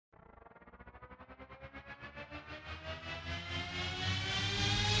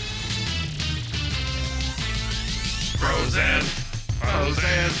Bros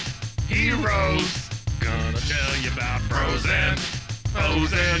and heroes. Gonna tell you about bros and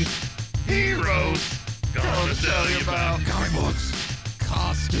heroes. Gonna tell you about comic books,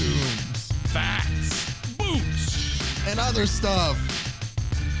 costumes, facts, Boots. and other stuff.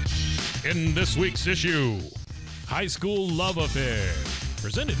 In this week's issue, High School Love Affair,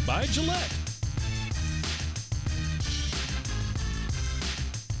 presented by Gillette.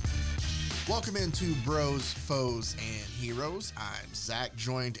 Welcome into Bros, Foes, and Heroes. I'm Zach,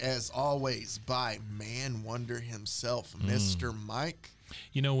 joined as always by Man Wonder himself, Mr. Mike.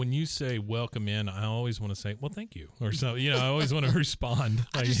 You know, when you say welcome in, I always want to say, well, thank you. Or so, you know, I always want to respond.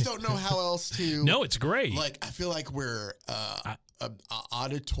 I just don't know how else to. No, it's great. Like, I feel like we're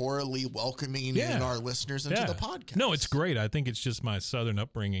auditorily welcoming in our listeners into the podcast. No, it's great. I think it's just my Southern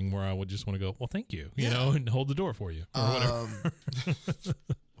upbringing where I would just want to go, well, thank you, you know, and hold the door for you or whatever.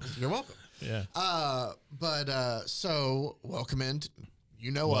 You're welcome. Yeah. So welcome in.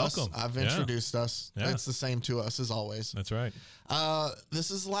 You know Welcome. us. I've introduced us. Yeah. It's the same to us as always. That's right. This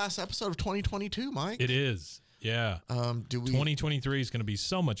is the last episode of 2022, Mike. It is. Yeah. 2023 is going to be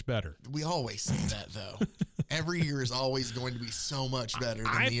so much better. We always say that though. Every year is always going to be so much better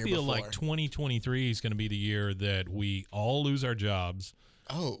than the year before. I feel like 2023 is going to be the year that we all lose our jobs.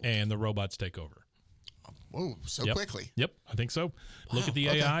 And the robots take over. Whoa, so quickly. Yep, I think so. Look at the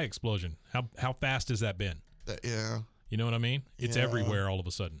AI explosion. How fast has that been? Yeah. You know what I mean? It's everywhere all of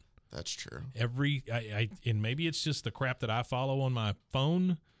a sudden. That's true. And maybe it's just the crap that I follow on my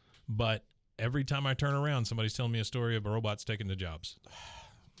phone, but every time I turn around, somebody's telling me a story of robots taking the jobs.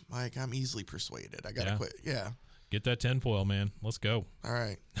 Mike, I'm easily persuaded. I got to quit. Yeah. Get that tinfoil, man. Let's go. All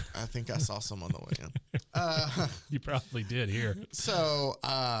right. I think I saw some on the way in. You probably did here. So,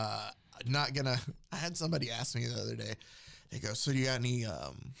 I had somebody ask me the other day, they go, so do you got any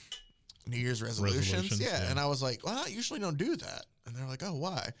New Year's resolutions? Yeah. And I was like, well, I usually don't do that. And they're like, oh,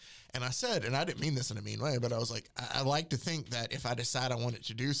 why? And I said, and I didn't mean this in a mean way, but I was like, I like to think that if I decide I wanted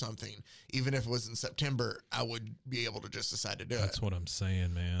to do something, even if it was in September, I would be able to just decide to do it. That's what I'm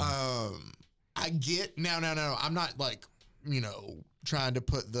saying, man. I get, no. I'm not like, trying to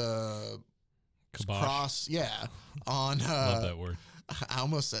put the kibosh. Cross, on. Love that word. I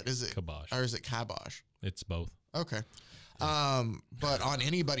almost said, is it kibosh or is it kibosh? It's both. Okay. But on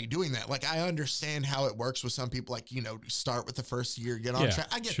anybody doing that, like I understand how it works with some people, like, start with the first year, get on track.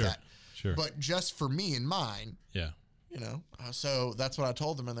 I get that. Sure. But just for me and mine, so that's what I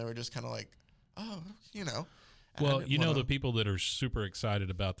told them. And they were just kind of like, oh, Well, the people that are super excited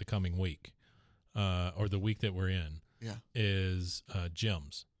about the coming week, or the week that we're in, is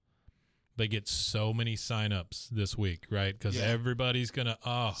gyms. They get so many signups this week, right? Because everybody's going to,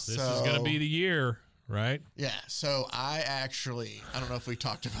 this is going to be the year, right? Yeah. So I don't know if we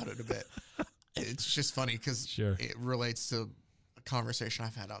talked about it a bit. It's just funny because it relates to a conversation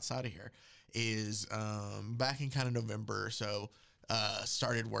I've had outside of here is back in kind of November or so,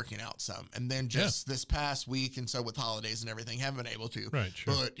 started working out some. And then just this past week, and so with holidays and everything, haven't been able to. Right,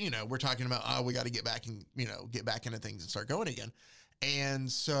 sure. But, we're talking about, we got to get back and, get back into things and start going again.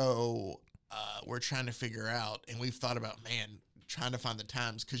 And so we're trying to figure out, and we've thought about, trying to find the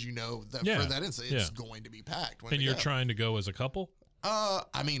times because for that instance, it's going to be packed. And you're trying to go as a couple?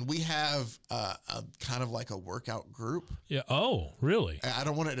 We have a kind of like a workout group. Yeah. Oh, really? I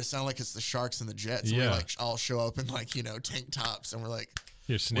don't want it to sound like it's the Sharks and the Jets. Yeah. We all show up in tank tops, and we're like,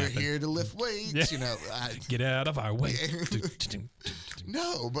 we're here to lift weights. Get out of our way.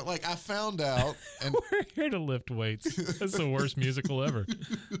 No, but I found out, and we're here to lift weights. That's the worst musical ever.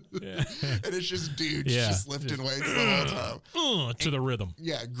 Yeah. And it's just dudes just lifting weights the whole time. To the rhythm.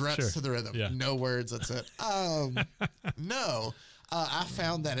 Yeah, grunts to the rhythm. Yeah. No words. That's it. No. I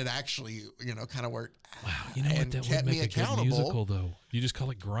found that it actually, kind of worked. Wow, you know what? That would make a good musical, though. You just call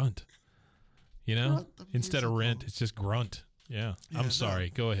it grunt. Instead of rent, it's just grunt. Yeah. I'm sorry.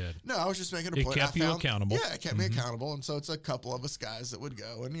 Go ahead. No, I was just making a point. It kept you accountable. Yeah, it kept me accountable. And so it's a couple of us guys that would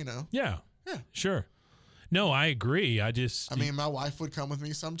go and, Yeah. Sure. No, I agree. My wife would come with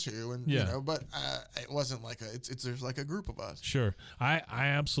me some too. And, but it wasn't like there's like a group of us. Sure. I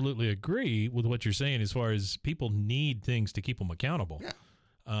absolutely agree with what you're saying as far as people need things to keep them accountable.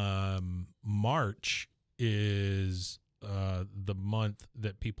 Yeah. March is the month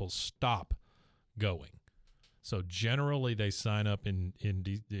that people stop going. So generally they sign up in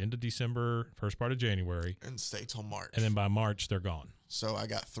the end of December, first part of January. And stay till March. And then by March, they're gone. So I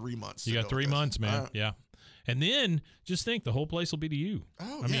got 3 months. You got 3 months, man. Yeah. And then just think the whole place will be to you.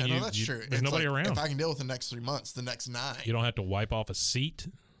 Oh, that's true. There's nobody around. If I can deal with the next 3 months, the next 9. You don't have to wipe off a seat.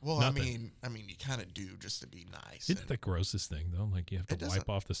 Well, Nothing. I mean, you kind of do just to be nice. Isn't that the grossest thing though? Like you have to wipe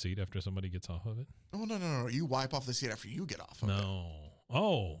off the seat after somebody gets off of it. Oh no! You wipe off the seat after you get off of it. No.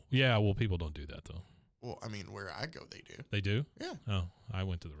 Oh, yeah. Well, people don't do that though. Well, I mean, where I go, they do. They do? Yeah. Oh, I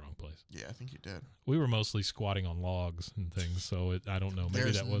went to the wrong place. Yeah, I think you did. We were mostly squatting on logs and things, so I don't know.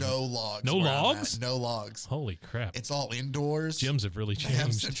 Maybe that wasn't. No logs. No logs? No logs. Holy crap! It's all indoors. Gyms have really They changed.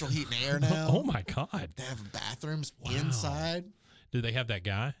 have central heat and air now. Oh my god! They have bathrooms Wow. inside. Do they have that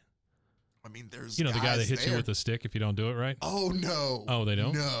guy? I mean, there's The guy that hits there. you with a stick if you don't do it right. Oh no! Oh, they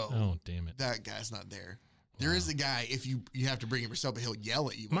don't. No. Oh, damn it! That guy's not there. There is a guy. If you have to bring him yourself, but he'll yell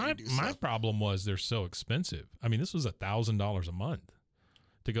at you. When My you do my stuff. problem was they're so expensive. I mean, this was $1,000 a month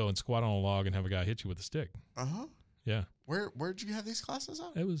to go and squat on a log and have a guy hit you with a stick. Uh-huh. Yeah, Where'd you have these classes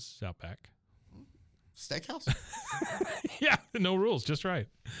on? it was out back. Steakhouse. Yeah, no rules, just right.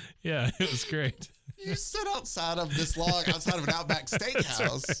 Yeah, it was great. You sit outside of this log, outside of an Outback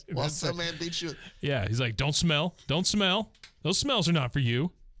Steakhouse, right. while That's some man beats you. Yeah, he's like, don't smell. Those smells are not for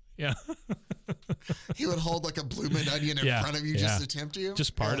you. Yeah, He would hold like a Blue Mint onion in Yeah, front of you yeah. just to tempt you.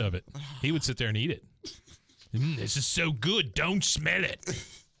 just part of it. He would sit there and eat it. This is so good. Don't smell it.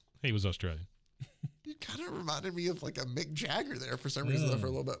 He was Australian. You kind of reminded me of like a Mick Jagger there for some reason for a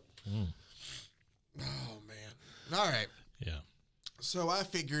little bit. Oh man! All right. Yeah, So I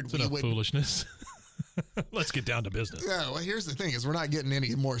figured it's we enough would. foolishness. Let's get down to business. Yeah, well, here's the thing: is we're not getting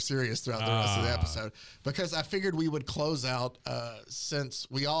any more serious throughout the rest of the episode because I figured we would close out since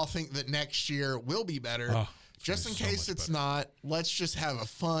we all think that next year will be better. Oh, just in so case much it's better. not, let's just have a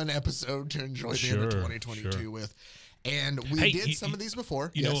fun episode to enjoy the end of Sure, 2022 sure. with. And we Hey, did some of these before.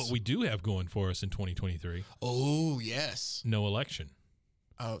 You know what we do have going for us in 2023? Oh yes. No election.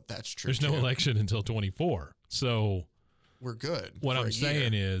 Oh, that's true. There's no too. election until 24. So We're good. what for I'm a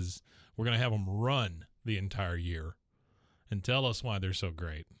saying year. is we're going to have them run the entire year and tell us why they're so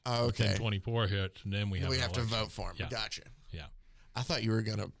great. Okay. Then 24 hits, and then we have we an have to election. vote for them. Yeah. Gotcha. Yeah. I thought you were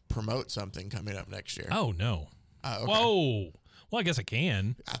going to promote something coming up next year. Oh, no. Oh, okay. Whoa. Well, I guess I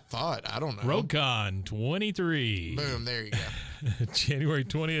can. I don't know. RoadCon 23. Boom. There you go. January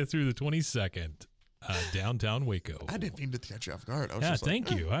 20th through the 22nd. Downtown Waco. I didn't mean to catch you off guard. I was Yeah, just like,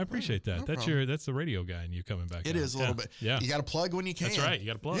 thank you. I appreciate that. no That's problem. that's the radio guy and you coming back. It now. is a little bit. Yeah. You got to plug when you can. That's right. You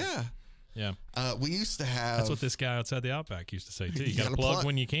got to plug. Yeah. Yeah. We used to have. That's what this guy outside the Outback used to say too. You You got to gotta plug plug.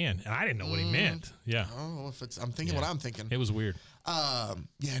 when you can. And I didn't know what he meant. Yeah. Oh, if it's, I'm thinking Yeah. what I'm thinking. It was weird.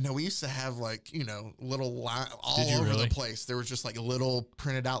 Yeah, no, we used to have like, little line all Did you over really? the place. There was just like little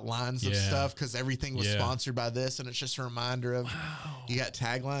printed out lines of Yeah. stuff because everything was Yeah. sponsored by this, and it's just a reminder of you got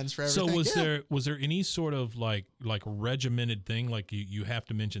taglines for So everything. was there any sort of like regimented thing like you have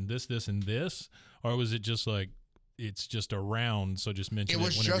to mention this and this, or was it just like it's just around, so just mention It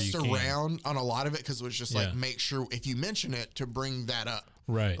was whenever just you can? around on a lot of it because it was just Yeah. like make sure if you mention it to bring that up.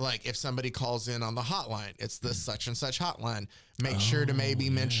 Right. Like if somebody calls in on the hotline, it's the such and such hotline. Make sure to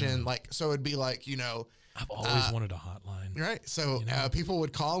maybe mention like so it'd be like I've always wanted a hotline. right. So people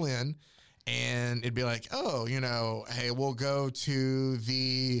would call in, and it'd be like, oh, hey, we'll go to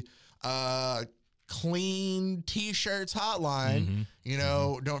the clean T-shirts hotline.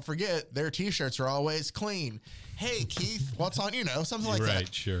 Don't forget their T-shirts are always clean. Hey Keith, what's on? Something like Right.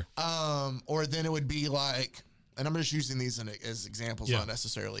 that. Sure. Or then it would be like, and I'm just using these as examples, Yeah. not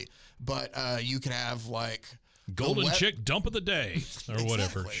necessarily, but you could have like Golden web- Chick dump of the day or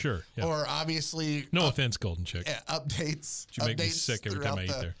whatever. Exactly. Sure. Yeah. Or obviously, No offense, Golden Chick. updates. You make me updates sick every time I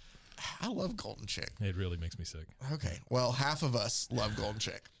throughout eat there. I love Golden Chick. It really makes me sick. Okay, well, half of us love Golden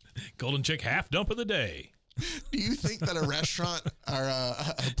Chick. Golden Chick half dump of the day. Do you think that a restaurant or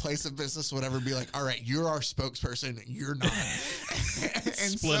a place of business would ever be like, all right, you're our spokesperson, you're not?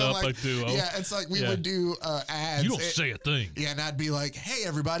 And Split up a duo. Yeah, it's like we Yeah. would do ads. You don't say a thing. Yeah, and I'd be like, hey,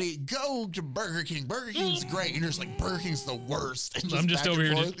 everybody, go to Burger King. Burger King's great. And you're just like, Burger King's the worst. And I'm just back over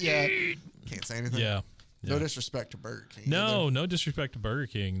and here forth. just Yeah. Can't say anything. Yeah. No Yeah. disrespect to Burger King. No disrespect to Burger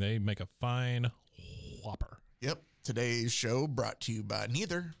King. They make a fine Whopper. Yep. Today's show brought to you by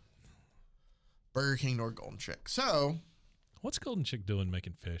neither Burger King nor Golden Chick. So What's Golden Chick doing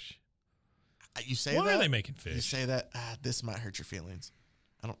making fish? you say Why that? are they making You fish? say that this might hurt your feelings.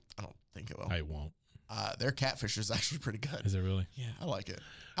 I don't think it will. I won't. Their catfish is actually pretty good. Is it really? Yeah, I like it.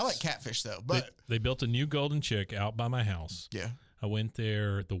 I like catfish though, but They built a new Golden Chick out by my house. yeah. I went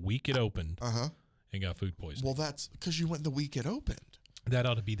there the week it opened Uh-huh. and got food poisoning. Well, that's because you went the week it opened. That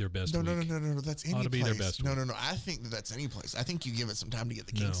ought to be their best No, week. no. That's any Ought to place. be their best No. week. I think that's any place. I think you give it some time to get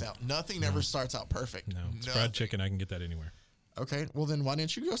the kinks No. out. Nothing ever starts out perfect. No, it's fried chicken. I can get that anywhere. Okay, well then why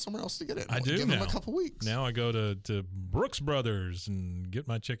didn't you go somewhere else to get it? I do Give now. them a couple weeks. Now I go to Brooks Brothers and get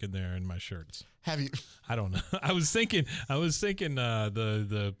my chicken there and my shirts. Have you? I don't know. I was thinking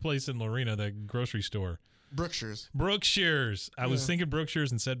the place in Lorena, the grocery store. Brookshires. I was thinking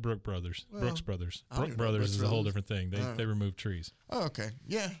Brookshires and said Brooks Brothers. Well, Brooks Brothers. I don't Brook know Brothers Brooks is a whole Brothers. different thing. They remove trees. Oh, okay.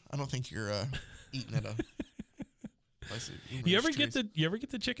 Yeah, I don't think you're eating at a place. You ever get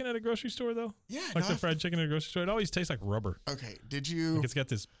the chicken at a grocery store though? Yeah, like the fried chicken at a grocery store. It always tastes like rubber. Okay, did you? Like it's got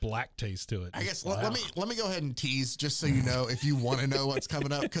this black taste to it. I guess let me go ahead and tease just so you know if you want to know what's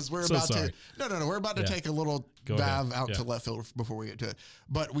coming up because we're about to we're about to take a little dive out to left field before we get to it.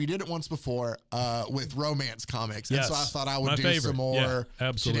 But we did it once before with romance comics, and so I thought I would do some more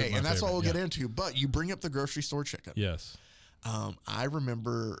today, and that's what we'll get into. But you bring up the grocery store chicken. Yes, I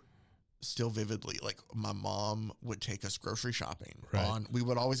remember still vividly, like my mom would take us grocery shopping we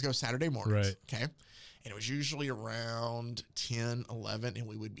would always go Saturday mornings. Okay. And it was usually around 10, 11, and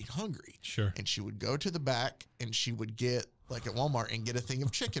we would be hungry. Sure. And she would go to the back and she would get, like at Walmart, and get a thing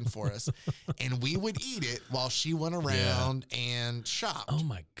of chicken for us. And we would eat it while she went around and shopped. Oh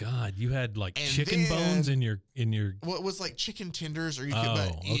my God. You had like chicken bones in your well, it was like chicken tenders, or you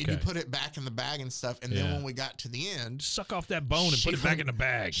put it back in the bag and stuff. And then when we got to the end, suck off that bone and put it back in the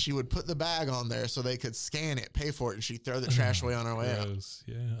bag. She would put the bag on there so they could scan it, pay for it, and she'd throw the trash away on her way out.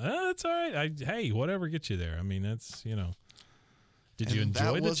 Yeah. That's all right. Hey, whatever gets you there. I mean, that's, Did you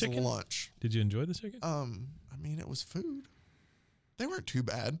enjoy the chicken? Lunch. Did you enjoy the chicken? I mean, it was food. They weren't too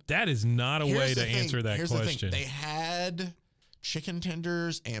bad. That is not a way to answer that question. They had chicken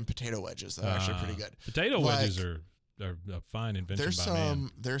tenders and potato wedges that are actually pretty good. Potato wedges are a fine invention by man.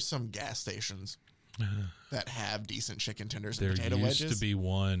 There's some gas stations that have decent chicken tenders and potato wedges. There used to be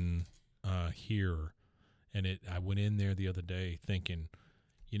one here, and I went in there the other day thinking,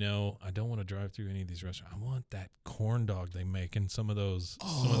 I don't want to drive through any of these restaurants. I want that corn dog they make in some of those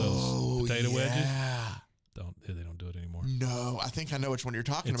potato wedges. They don't do it anymore. No, I think I know which one you're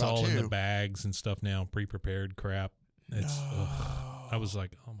talking about. It's all in the bags and stuff now, pre-prepared crap. I was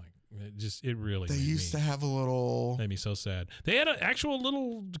like, oh my, it really. They used to have a little. Made me so sad. They had an actual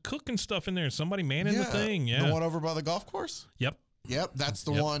little cooking stuff in there. Somebody manning the thing. Yeah, the one over by the golf course. Yep, that's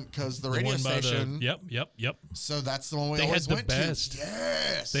the one because the radio station. Yep. So that's the one we always went to.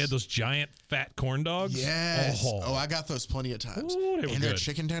 Yes, they had those giant fat corn dogs. Yes. Oh, I got those plenty of times. Ooh, they were and their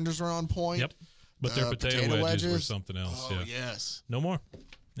chicken tenders were on point. Yep. But their potato wedges were something else. Oh, yes. No more.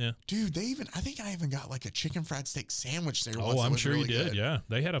 Yeah. Dude, I think I even got like a chicken fried steak sandwich there once. Oh, I'm sure really you did. Good. Yeah.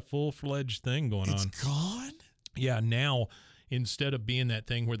 They had a full-fledged thing going on. It's gone? Yeah. Now, instead of being that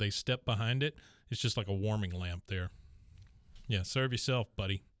thing where they step behind it, it's just like a warming lamp there. Yeah. Serve yourself,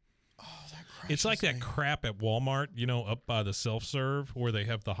 buddy. Oh, that crap. It's like that crap at Walmart, up by the self-serve where they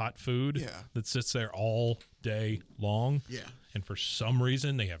have the hot food that sits there all day long. Yeah. And for some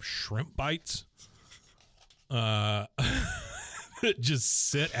reason, they have shrimp bites. Just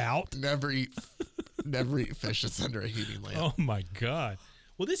sit out. Never eat fish that's under a heating lamp. Oh my God.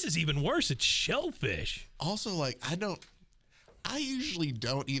 Well, this is even worse. It's shellfish. Also, I usually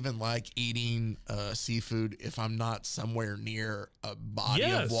don't even like eating seafood if I'm not somewhere near a body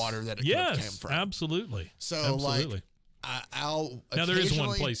of water that it could have came from. Absolutely. So I'll now there is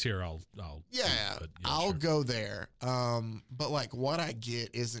one place here I'll go there. But what I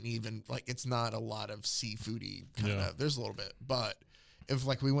get isn't even it's not a lot of seafoody kind of. There's a little bit, but if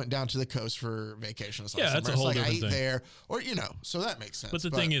we went down to the coast for vacation or something, that's a whole different I eat thing. there, or so that makes sense. But the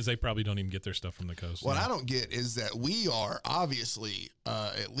thing is, they probably don't even get their stuff from the coast. What I don't get is that we are obviously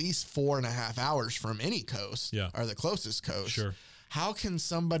at least 4.5 hours from any coast, or the closest coast. Sure. How can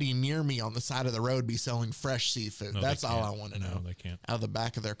somebody near me on the side of the road be selling fresh seafood? That's all I want to know. No, they can't. Out of the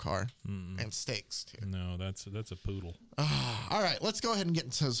back of their car. And steaks, too. No, that's a poodle. All right, let's go ahead and get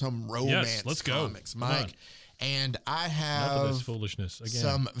into some romance comics, Mike. And I have enough of this foolishness. Again.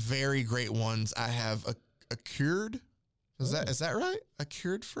 Some very great ones. I have a cured. Is that right? A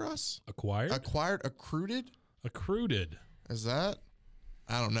cured for us? Acquired? Accrued? Accrued. Is that?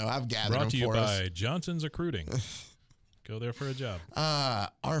 I don't know. I've gathered Brought them to you for by us. Johnson's Accruing. Go there for a job.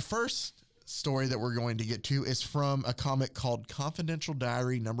 Our first story that we're going to get to is from a comic called Confidential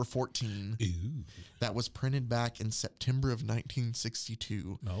Diary number 14. Ooh. That was printed back in September of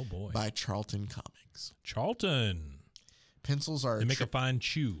 1962. Oh, boy. By Charlton Comics. Charlton. They make a fine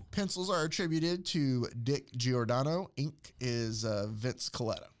chew. Pencils are attributed to Dick Giordano. Ink is Vince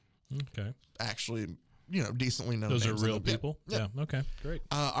Coletta. Okay. Actually, decently known. Those are real people? Yeah. Okay, great.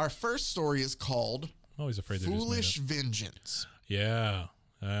 Our first story is called Always afraid they're Foolish Vengeance. Yeah.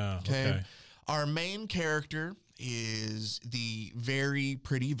 Okay. Our main character is the very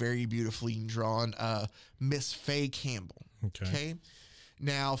pretty, very beautifully drawn Miss Faye Campbell. Okay.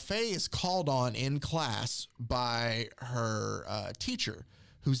 Now, Faye is called on in class by her teacher,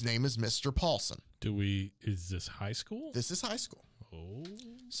 whose name is Mr. Paulson. Is this high school? This is high school. Oh.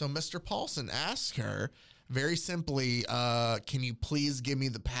 So Mr. Paulson asks her very simply, can you please give me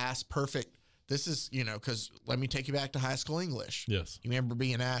the past perfect? This is, because let me take you back to high school English. Yes. You remember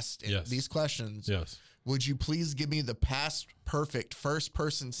being asked these questions. Yes. Would you please give me the past perfect first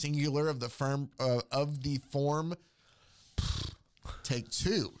person singular of the form? Take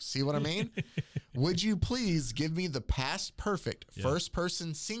two. See what I mean? Would you please give me the past perfect first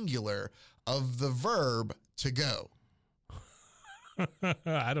person singular of the verb to go?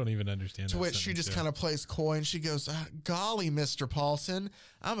 I don't even understand. To which she just kind of plays coy and she goes, golly, Mr. Paulson,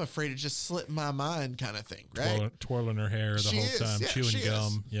 I'm afraid it just slipped my mind kind of thing, right? Twirling her hair the whole time, chewing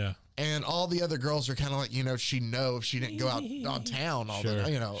gum. Is. Yeah. And all the other girls are kind of like, she knows she didn't go out on town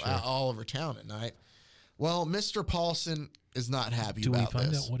all over town at night. Well, Mr. Paulson is not happy about this. Do we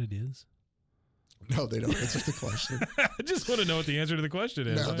find out what it is? No, they don't answer the question. I just want to know what the answer to the question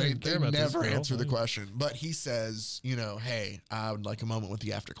is. No, they never answer the question. But he says, hey, I would like a moment with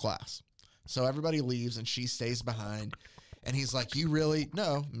you after class. So everybody leaves and she stays behind. And he's like, you really?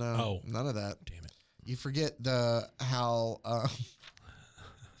 No, none of that. Damn it. You forget how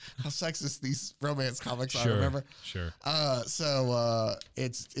sexist these romance comics are, remember? Sure. So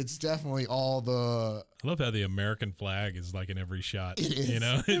it's definitely all the... I love how the American flag is like in every shot. It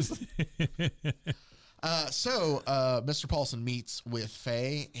is. So Mr. Paulson meets with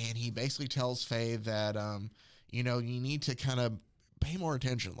Faye, and he basically tells Faye that, you need to kind of pay more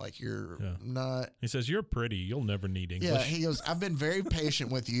attention. Like you're not... He says, you're pretty. You'll never need English. Yeah, he goes, I've been very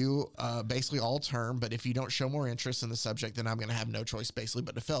patient with you basically all term, but if you don't show more interest in the subject, then I'm going to have no choice basically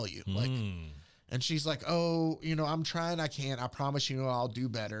but to fail you. And she's like, oh, I'm trying. I can't. I promise I'll do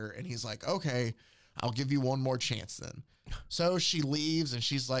better. And he's like, okay, I'll give you one more chance then. So she leaves and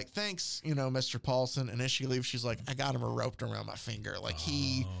she's like, thanks, Mr. Paulson. And as she leaves, she's like, I got him roped around my finger. Like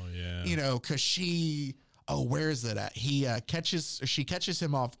because she... Oh, where is it at? She catches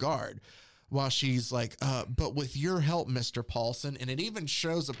him off guard while she's like, but with your help, Mr. Paulson. And it even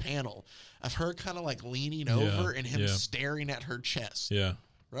shows a panel of her kind of like leaning over and him staring at her chest. Yeah.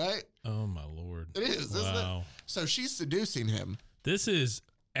 Right? Oh, my Lord. It is, isn't it? So she's seducing him. This is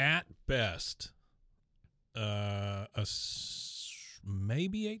at best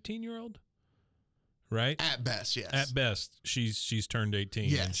maybe 18-year-old. Right? At best, yes. At best, she's turned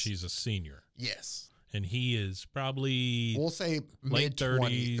 18 and she's a senior. Yes. And he is probably, we'll say late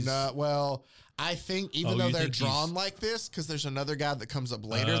 30s. No, well, I think even though they're drawn like this, because there's another guy that comes up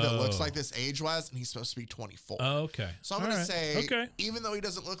later that looks like this age-wise, and he's supposed to be 24. Oh, okay. So I'm going to say, even though he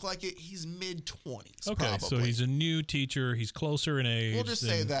doesn't look like it, he's mid-20s, probably. So he's a new teacher. He's closer in age. We'll just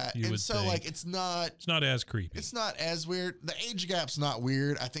say that. And so, think. It's not as creepy. It's not as weird. The age gap's not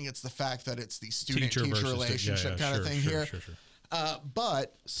weird. I think it's the fact that it's the student-teacher relationship kind of thing here. Sure.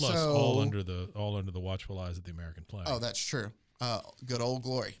 But plus all under the watchful eyes of the American flag. Oh, that's true. Good old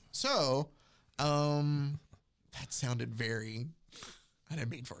glory. So, that sounded very. I didn't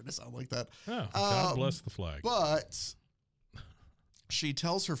mean for it to sound like that. Oh, God bless the flag. But she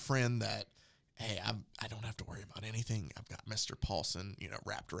tells her friend that, hey, I don't have to worry about anything. I've got Mr. Paulson,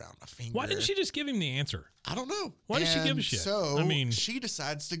 wrapped around my finger. Why didn't she just give him the answer? I don't know. Why did she give a shit? So she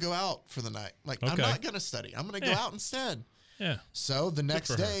decides to go out for the night. Like, I'm not going to study. I'm going to go out instead. Yeah. So the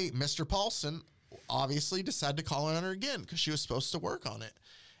next day, Mr. Paulson obviously decided to call on her again because she was supposed to work on it.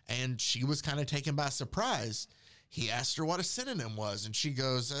 And she was kind of taken by surprise. He asked her what a synonym was. And she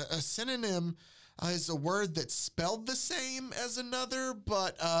goes, a synonym is a word that's spelled the same as another,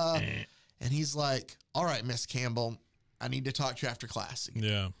 but, and he's like, all right, Miss Campbell, I need to talk to you after class again.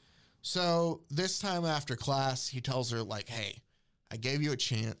 Yeah. So this time after class, he tells her like, hey, I gave you a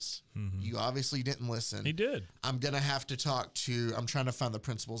chance. Mm-hmm. You obviously didn't listen. He did. I'm going to have to talk to, I'm trying to find the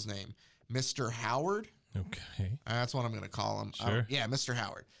principal's name, Mr. Howard. Okay. That's what I'm going to call him. Sure. Yeah, Mr.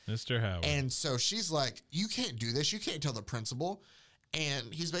 Howard. Mr. Howard. And so she's like, you can't do this. You can't tell the principal.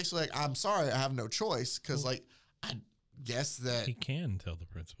 And he's basically like, I'm sorry, I have no choice. Because, I guess that. He can tell the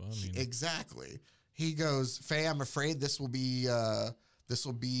principal. I mean. Exactly. He goes, Faye, I'm afraid this will be, oh,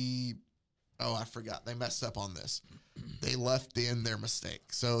 I forgot. They messed up on this. They left in their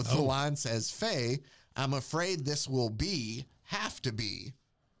mistake. So the line says, Faye, I'm afraid this will have to be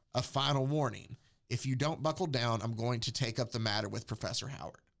a final warning. If you don't buckle down, I'm going to take up the matter with Professor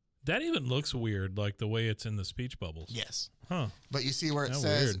Howard. That even looks weird, like the way it's in the speech bubbles. Yes. Huh. But you see where it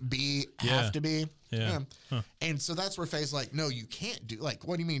says weird. be, have to be? Yeah. Huh. And so that's where Faye's like, no, you can't do, like,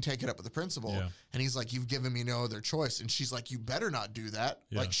 what do you mean take it up with the principal? Yeah. And he's like, you've given me no other choice. And she's like, you better not do that.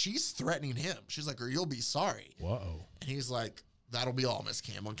 Yeah. Like, she's threatening him. She's like, or you'll be sorry. Whoa. And he's like, that'll be all, Miss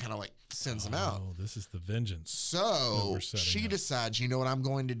Campbell, and kind of like sends him out. Oh, this is the vengeance. So she decides, you know what I'm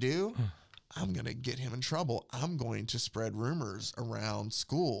going to do? I'm going to get him in trouble. I'm going to spread rumors around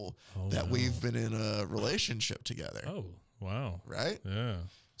school that we've been in a relationship together. Oh, wow. Right? Yeah.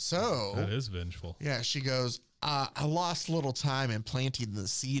 So that is vengeful. Yeah, she goes, I lost little time in planting the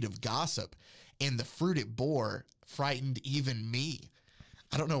seed of gossip, and the fruit it bore frightened even me.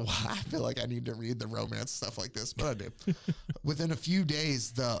 I don't know why I feel like I need to read the romance stuff like this, but I do. Within a few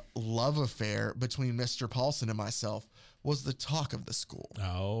days, the love affair between Mr. Paulson and myself was the talk of the school.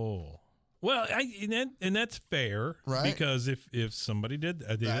 Oh. Well, and that's fair, right? Because if somebody did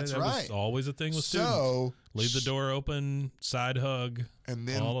that, that was always a thing with students. Leave the door open, side hug, and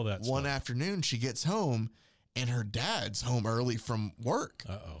then all of that one stuff. afternoon she gets home, and her dad's home early from work.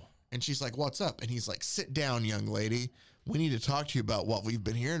 Uh-oh. And she's like, what's up? And he's like, sit down, young lady. We need to talk to you about what we've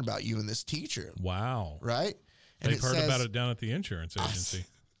been hearing about you and this teacher. Wow. Right? And they've heard about it down at the insurance agency.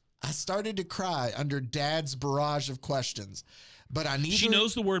 I started to cry under Dad's barrage of questions. But She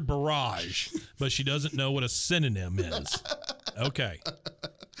knows the word barrage, but she doesn't know what a synonym is. Okay.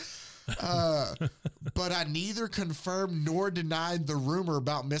 But I neither confirmed nor denied the rumor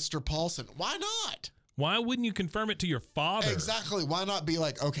about Mr. Paulson. Why not? Why wouldn't you confirm it to your father? Exactly. Why not be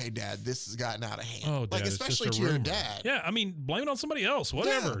like, okay, Dad, this has gotten out of hand. Oh, Dad, like, especially to your dad. Yeah, I mean, blame it on somebody else.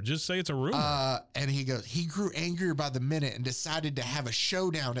 Whatever. Yeah. Just say it's a rumor. And he goes, he grew angrier by the minute and decided to have a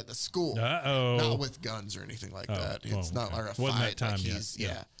showdown at the school. Uh-oh. Not with guns or anything like that. It's not like a fight. Wasn't that time like yet.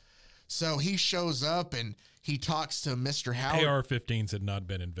 Yeah. So he shows up and he talks to Mr. Howard. AR-15s had not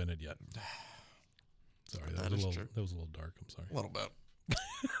been invented yet. Sorry, that was a little dark. I'm sorry. A little bit.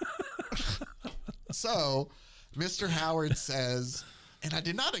 So, Mr. Howard says, and I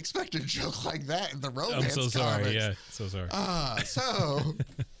did not expect a joke like that in the romance. I'm so sorry. Comics. Yeah, so sorry. So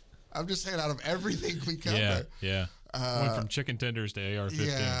I'm just saying, out of everything we cover, yeah. Went from chicken tenders to AR-15.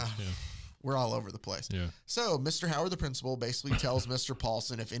 Yeah. We're all over the place. Yeah. So Mr. Howard, the principal, basically tells Mr.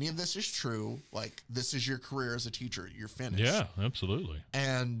 Paulson, if any of this is true, like, this is your career as a teacher. You're finished. Yeah, absolutely.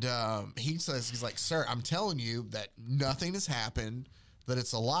 And he says, he's like, sir, I'm telling you that nothing has happened, that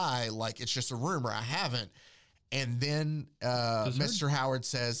it's a lie. Like, it's just a rumor. I haven't. And then Mr. Howard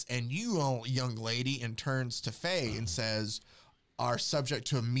says, and you, young lady, and turns to Faye and says, are subject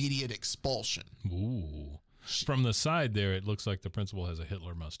to immediate expulsion. Ooh. From the side there, it looks like the principal has a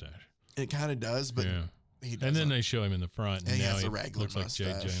Hitler mustache. It kind of does, but he doesn't. And then they show him in the front, and now he he looks like J.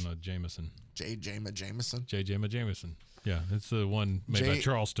 Jonah Jameson. J. Jonah Jameson? J. Jonah Jameson. Yeah, it's the one made by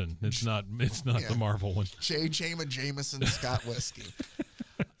Charleston. It's not the Marvel one. J. Jonah Jameson Scott Whiskey.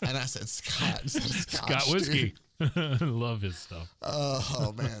 And I said Scott. Scott Whiskey. Love his stuff.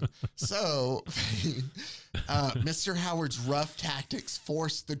 Oh, man. So, Mr. Howard's rough tactics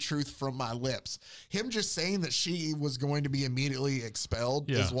forced the truth from my lips. Him just saying that she was going to be immediately expelled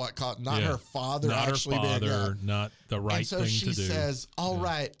is what caught, not her father not actually her father, being not the right thing to do. And so she says, all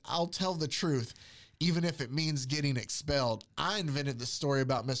right, I'll tell the truth, even if it means getting expelled. I invented the story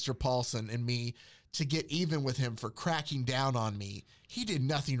about Mr. Paulson and me to get even with him for cracking down on me. He did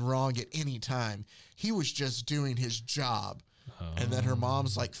nothing wrong at any time. He was just doing his job. And then her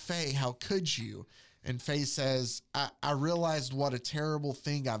mom's like, Faye, how could you? And Faye says, I realized what a terrible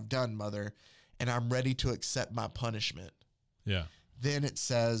thing I've done, Mother, and I'm ready to accept my punishment. Yeah. Then it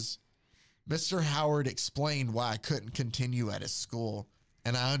says, Mr. Howard explained why I couldn't continue at his school,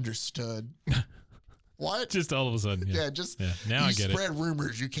 and I understood. What? Just all of a sudden. Yeah. Now I get it. You spread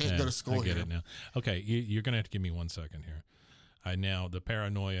rumors. You can't go to school here. I get it now. Okay, you're going to have to give me 1 second here. The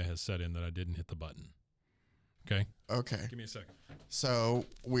paranoia has set in that I didn't hit the button. Okay? Okay. Give me a second. So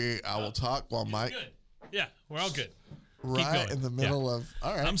I will talk while Mike. Good. Yeah, we're all good. Right in the middle of.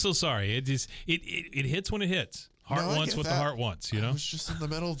 All right. I'm so sorry. It hits when it hits. Heart wants what the heart wants, you know? I was just in the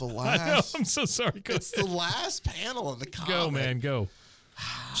middle of the last. I know, I'm so sorry. It's the last panel of the comic. Go, man, go.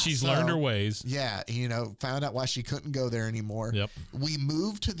 She's learned her ways. Yeah, found out why she couldn't go there anymore. Yep. We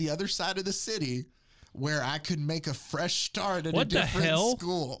moved to the other side of the city where I could make a fresh start at a different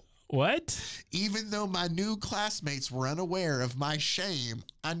school. What? Even though my new classmates were unaware of my shame,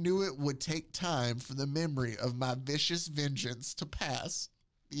 I knew it would take time for the memory of my vicious vengeance to pass.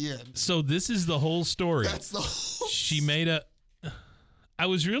 The end. So this is the whole story. That's the whole She made I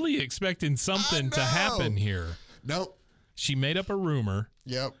was really expecting something to happen here. Nope. She made up a rumor.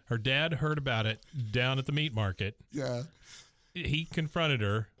 Yep. Her dad heard about it down at the meat market. Yeah. He confronted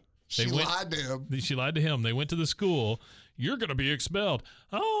her. She lied to him. She lied to him. They went to the school. You're going to be expelled.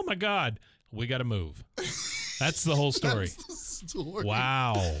 Oh, my God. We got to move. That's the whole story. That's the story.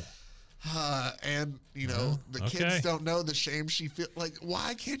 Wow. And, the kids don't know the shame she feels. Like,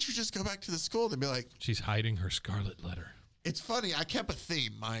 why can't you just go back to the school? They'd be like... She's hiding her scarlet letter. It's funny. I kept a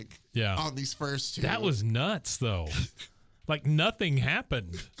theme, Mike, yeah, on these first two. That was nuts, though. Like, nothing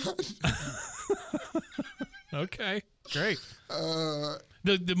happened. Okay, great.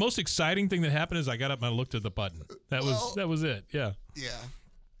 The most exciting thing that happened is I got up and I looked at the button. That was it. Yeah. Yeah.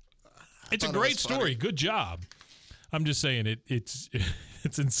 It's a great story. Good job. I'm just saying it's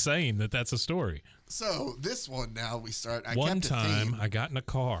insane that that's a story. So this one now we start. One time I got in a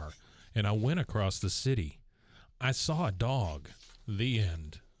car and I went across the city. I saw a dog. The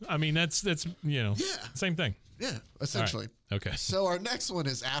end. I mean, that's same thing. Yeah, essentially. Right. Okay. So our next one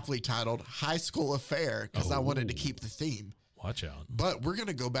is aptly titled High School Affair because I wanted to keep the theme. Watch out. But we're going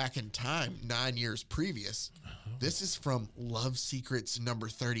to go back in time 9 years previous. This is from Love Secrets number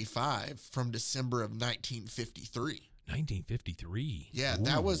 35 from December of 1953. 1953. Yeah, ooh.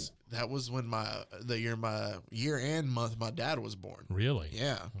 that was when the year and month my dad was born. Really?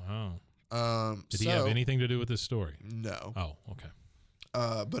 Yeah. Wow. Did he have anything to do with this story? No. Oh, okay.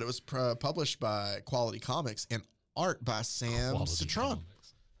 But it was published by Quality Comics and art by Sam Citron.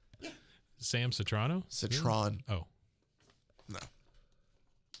 Yeah. Sam Citrano? Citron. Oh. No.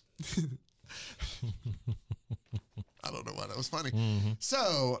 I don't know why that was funny. Mm-hmm.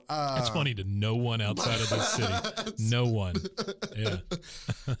 So it's funny to no one outside of this city. No one. Yeah.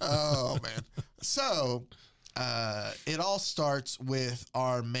 Oh man. So it all starts with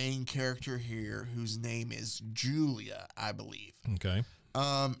our main character here, whose name is Julia, I believe. Okay.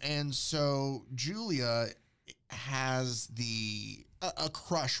 And so Julia has a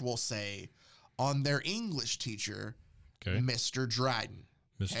crush, we'll say, on their English teacher, Mr. Dryden.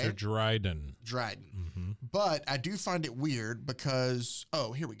 Mr. Dryden. Mm-hmm. But I do find it weird because,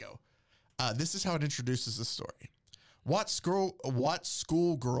 here we go. This is how it introduces the story. What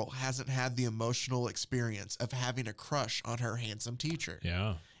schoolgirl hasn't had the emotional experience of having a crush on her handsome teacher?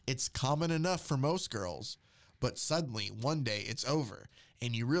 Yeah. It's common enough for most girls, but suddenly one day it's over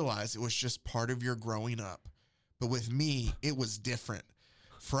and you realize it was just part of your growing up. But with me, it was different.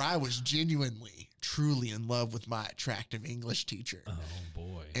 For I was genuinely, truly in love with my attractive English teacher. Oh,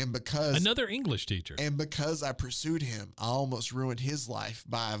 boy. And because... Another English teacher. And because I pursued him, I almost ruined his life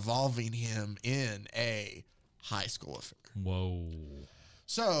by involving him in a high school affair. Whoa.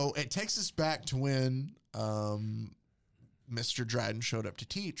 So it takes us back to when Mr. Dryden showed up to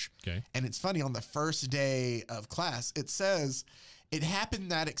teach. Okay. And it's funny, on the first day of class, it says... It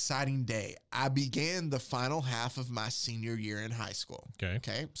happened that exciting day. I began the final half of my senior year in high school.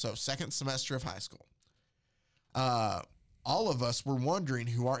 Okay. So second semester of high school. All of us were wondering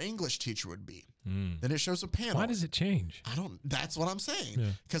who our English teacher would be. Then it shows a panel. Why does it change? That's what I'm saying.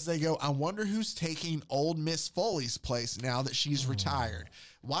 Because they go, I wonder who's taking old Miss Foley's place now that she's retired.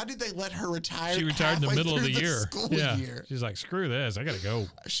 Why did they let her retire? She retired in the middle of the year. Year? She's like, screw this. I got to go.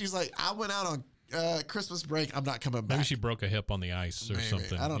 She's like, I went out on Christmas break. I'm not coming back. Maybe she broke a hip on the ice or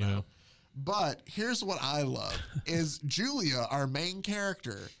something. I don't know. But here's what I love is Julia, our main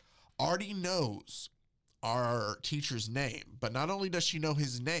character, already knows our teacher's name. But not only does she know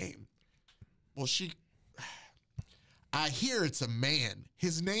his name, I hear it's a man.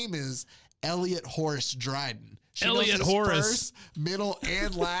 His name is Elliot Horace Dryden. She knows his first, middle,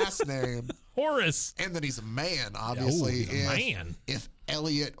 and last name. Horace. And that he's a man, obviously. Man. If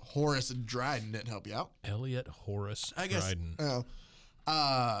Elliot Horace Dryden didn't help you out. Elliot Horace Dryden.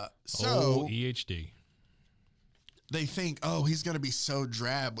 So EHD. They think, he's going to be so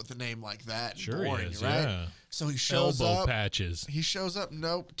drab with a name like that. Sure boring, he is, right? yeah. So he shows Elbow up. patches. He shows up,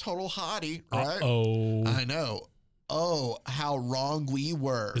 nope, total hottie, right? Uh-oh. I know. Oh, how wrong we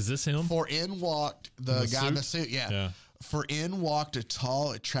were. Is this him? For in walked the guy in the suit. Yeah. For in walked a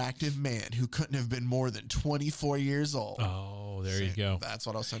tall, attractive man who couldn't have been more than 24 years old. Oh, there you go. That's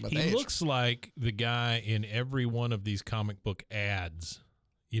what I was saying about He age. looks like the guy in every one of these comic book ads.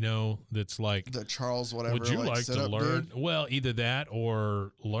 That's like the Charles whatever. Would you like to learn? Dude? Well, either that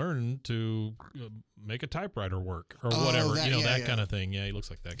or learn to make a typewriter work or whatever. That kind of thing. Yeah, he looks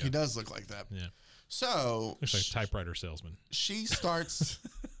like that guy. He does look like that. Yeah. So looks like a typewriter salesman. She starts.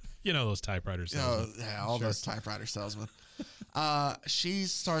 Those typewriter salesmen. All those typewriter salesmen. She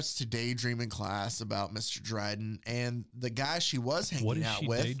starts to daydream in class about Mr. Dryden, and the guy she was hanging out with.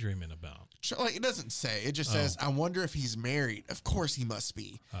 What is she daydreaming about? Like, it doesn't say. It just says, I wonder if he's married. Of course he must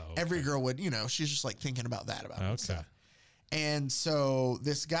be. Oh, okay. Every girl would, she's just like thinking about that about him. Okay. And so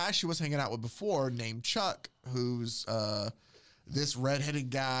this guy she was hanging out with before named Chuck, who's this redheaded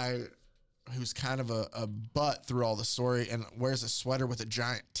guy who's kind of a butt through all the story and wears a sweater with a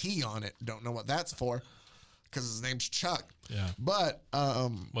giant T on it. Don't know what that's for because his name's Chuck. Yeah. But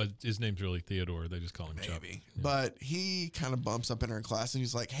well, his name's really Theodore. They just call him Chuck. Yeah. But he kind of bumps up in her class and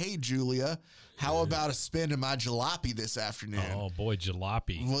he's like, "Hey, Julia, how about a spin in my jalopy this afternoon?" Oh, boy,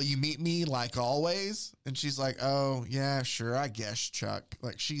 jalopy. "Will you meet me like always?" And she's like, "Oh, yeah, sure, I guess, Chuck."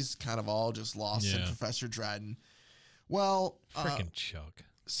 Like, she's kind of all just lost in Professor Dryden. Well, freaking Chuck.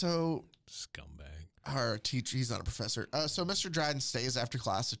 So scumbag. Our teacher, he's not a professor. So Mr. Dryden stays after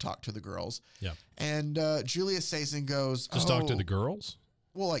class to talk to the girls. Yeah. And Julia stays and goes, Just talk to the girls?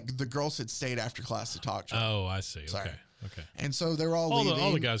 Well, like the girls had stayed after class to talk to them. Oh, I see. Sorry. Okay. And so they're all leaving.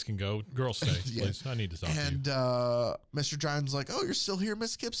 All the guys can go. Girls stay, please. I need to talk to you. And Mr. Dryden's like, "Oh, you're still here,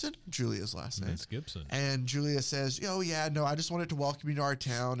 Miss Gibson?" Julia's last name. Miss Gibson. And Julia says, "Oh, yeah, no, I just wanted to welcome you to our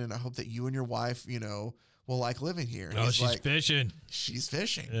town, and I hope that you and your wife, will like living here." And she's like, fishing. She's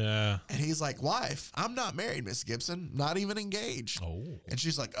fishing. Yeah. And he's like, "Wife, I'm not married, Miss Gibson, not even engaged." Oh. And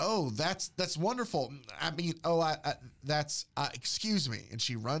she's like, "Oh, that's wonderful. I mean, excuse me." And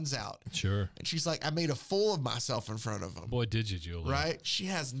she runs out. Sure. And she's like, "I made a fool of myself in front of him." Boy, did you, Julia. Right? She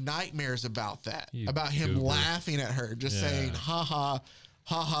has nightmares about that, You about him goober. laughing at her, just saying, "Ha ha."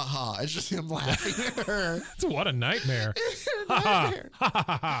 Ha ha ha. It's just him laughing at her. What a nightmare. Ha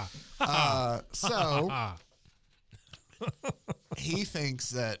ha ha. So he thinks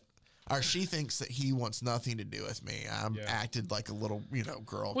that, or she thinks that he wants nothing to do with me. I'm acted like a little,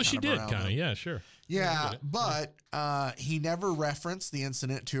 girl. Well, she did kind of. Yeah, sure. Yeah, but he never referenced the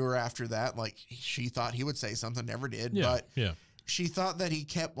incident to her after that. Like, she thought he would say something, never did. Yeah, but yeah. She thought that he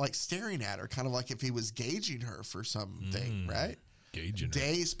kept like staring at her, kind of like if he was gauging her for something, right? Gauging her.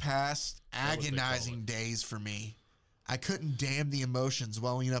 Days passed, agonizing days for me. I couldn't damn the emotions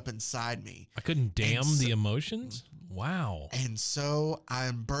welling up inside me. I couldn't damn the emotions? Wow. And so I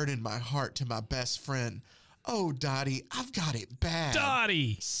unburdened my heart to my best friend. "Oh, Dottie, I've got it bad."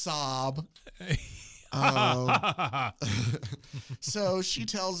 Dottie! Sob. So she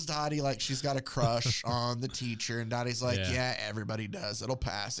tells Dottie like she's got a crush on the teacher, and Dottie's like, yeah, everybody does. It'll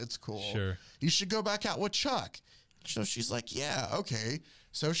pass. It's cool. Sure. You should go back out with Chuck. So she's like, yeah, okay.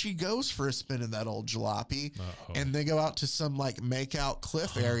 So she goes for a spin in that old jalopy, and they go out to some like make out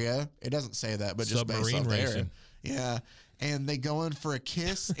cliff area. It doesn't say that, but just based off the area. Yeah. And they go in for a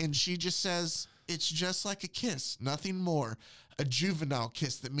kiss, and she just says, "It's just like a kiss, nothing more. A juvenile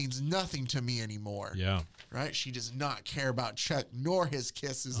kiss that means nothing to me anymore." Yeah. Right? She does not care about Chuck nor his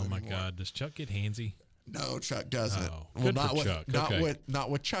kisses anymore. Oh my God. Does Chuck get handsy? No, Chuck doesn't. Oh, well, good not for with Chuck. not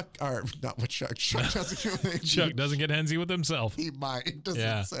with Chuck, or not with Chuck. Chuck doesn't get Chuck doesn't get handsy with himself. He might. It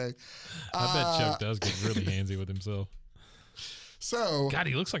doesn't say. I bet Chuck does get really handsy with himself. So God,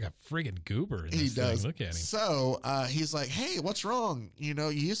 he looks like a friggin' goober in he this does. thing. Look at him. So he's like, "Hey, what's wrong? You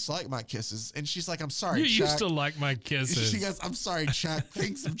used to like my kisses." And she's like, "I'm sorry, You Chuck." used to like my kisses. She goes, "I'm sorry, Chuck.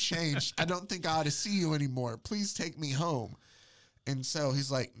 Things have changed. I don't think I ought to see you anymore. Please take me home." And so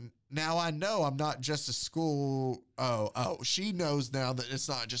he's like, "Now I know I'm not just a school." Oh, she knows now that it's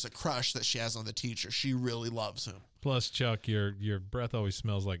not just a crush that she has on the teacher. She really loves him. Plus, Chuck, your breath always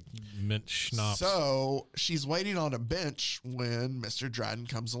smells like mint schnapps. So she's waiting on a bench when Mr. Dryden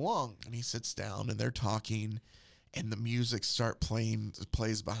comes along, and he sits down, and they're talking, and the music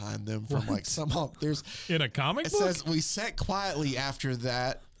plays behind them from like somehow there's in a comic book. It says, "We sat quietly after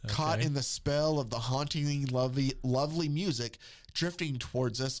that, caught in the spell of the hauntingly lovely music drifting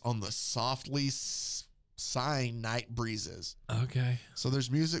towards us on the softly sighing night breezes." Okay. So there's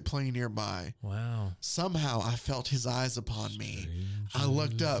music playing nearby. Wow. Somehow I felt his eyes upon me. I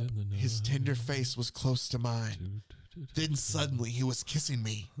looked up. His tender face was close to mine. Then suddenly he was kissing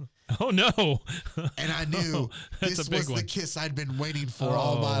me. Oh, no. And I knew this was the kiss I'd been waiting for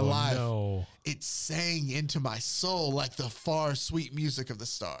all my life. No. It sang into my soul like the far sweet music of the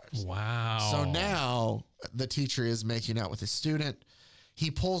stars. Wow. So now the teacher is making out with his student.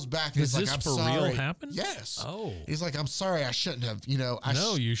 He pulls back and Is he's like, this "I'm for sorry." real happen? Yes. Oh. He's like, "I'm sorry. I shouldn't have,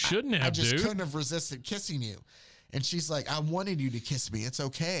 No, you shouldn't have, I just dude. couldn't have resisted kissing you." And she's like, "I wanted you to kiss me. It's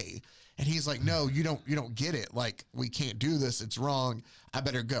okay." And he's like, "No, you don't get it. Like, we can't do this. It's wrong. I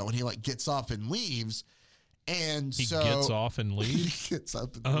better go." And he like gets up and leaves. And he so gets off and leaves? He gets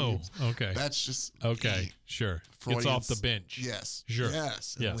up and leaves. Okay. That's just okay. Sure. Gets off the bench. Yes. Sure.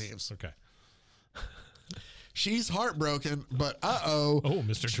 Yes. And leaves. Okay. She's heartbroken, but oh,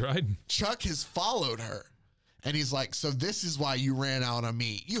 Mr. Dryden. Chuck has followed her. And he's like, "So this is why you ran out on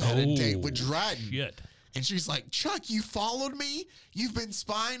me. You had a date with Dryden." Shit. And she's like, Chuck, you followed me? You've been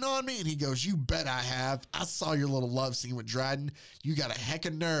spying on me? And he goes, you bet I have. I saw your little love scene with Dryden. You got a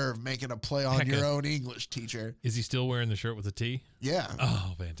heckin' nerve making a play on your own English teacher. Is he still wearing the shirt with the T? Yeah.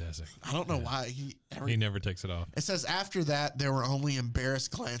 Oh, fantastic. I don't know why. He never takes it off. It says after that, there were only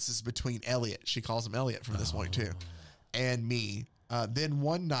embarrassed glances between Elliot. She calls him Elliot from this point, too. And me. Then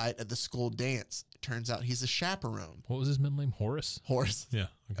one night at the school dance, it turns out he's a chaperone. What was his middle name? Horace? Horace. Yeah.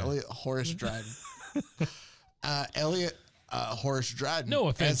 Okay. Elliot Horace Dryden. Elliot Horace Dryden. No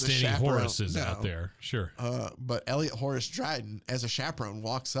offense to any Horaces out there. Sure. But Elliot Horace Dryden, as a chaperone,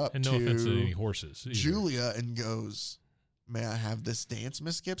 walks up and no offense to any horses either. Julia and goes, may I have this dance,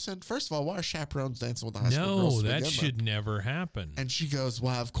 Miss Gibson? First of all, why are chaperones dancing with the high school girls? No, that should never happen. And she goes,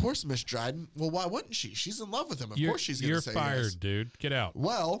 well, of course, Miss Dryden. Well, why wouldn't she? She's in love with him. Of course she's going to say yes. You're fired, dude. Get out.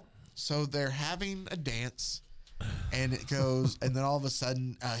 Well, so they're having a dance. And it goes, and then all of a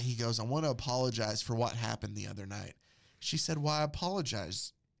sudden, he goes, I want to apologize for what happened the other night. She said, why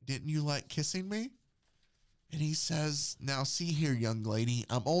apologize? Didn't you like kissing me? And he says, now see here, young lady,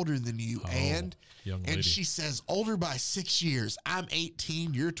 I'm older than you. And she says, older by 6 years. I'm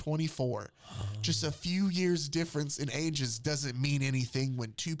 18, you're 24. Just a few years difference in ages doesn't mean anything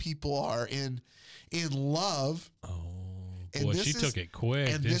when two people are in love. And boy, she took it quick.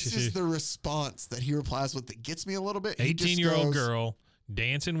 And this is the response that he replies with that gets me a little bit. 18-year-old girl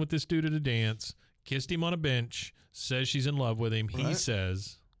dancing with this dude at a dance, kissed him on a bench, says she's in love with him. Right? He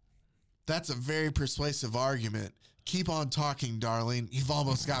says, that's a very persuasive argument. Keep on talking, darling. You've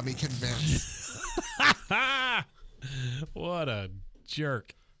almost got me convinced. What a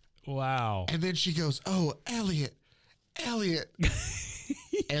jerk. Wow. And then she goes, oh, Elliot.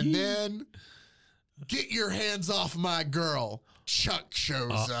 And then... get your hands off my girl. Chuck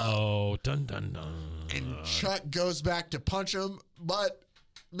shows up. Oh, dun dun dun. And Chuck goes back to punch him, but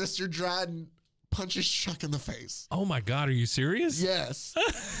Mr. Dryden punches Chuck in the face. Oh my God, are you serious? Yes.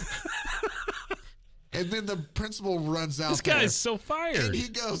 And then the principal runs out. This guy's so fired. And he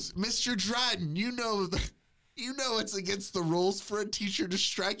goes, Mr. Dryden, you know it's against the rules for a teacher to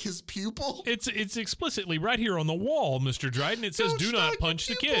strike his pupil. It's explicitly right here on the wall, Mr. Dryden. It says, do not punch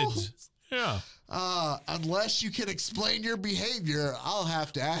the kids. Yeah. Unless you can explain your behavior, I'll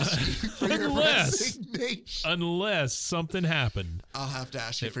have to ask you for your resignation. Unless something happened. I'll have to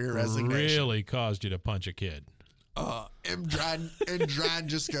ask you for your resignation. Really caused you to punch a kid. And Dryden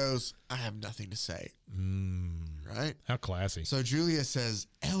just goes, I have nothing to say. Right? How classy. So Julia says,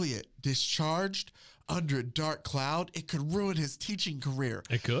 Elliot, discharged under a dark cloud, it could ruin his teaching career.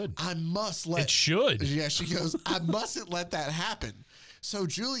 It could. It should. Yeah, she goes, I mustn't let that happen. So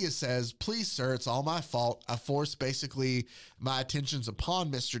Julia says, please, sir, it's all my fault. I forced basically my attentions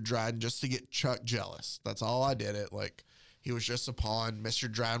upon Mr. Dryden just to get Chuck jealous. That's all I did it. Like, he was just a pawn.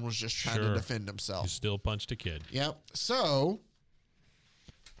 Mr. Dryden was just trying to defend himself. You still punched a kid. Yep. So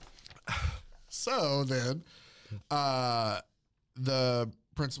then the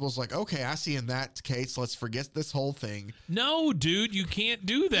principal's like, okay, I see in that case, let's forget this whole thing. No, dude, you can't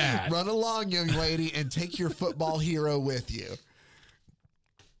do that. Run along, young lady, and take your football hero with you.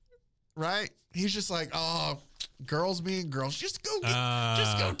 Right? He's just like, oh, girls being girls. Just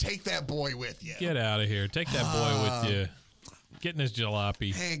go take that boy with you. Get out of here. Take that boy with you. Getting his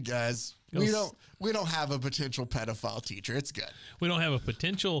jalopy. Hey guys, we don't have a potential pedophile teacher. It's good. We don't have a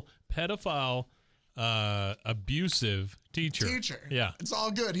potential pedophile abusive teacher. Yeah. It's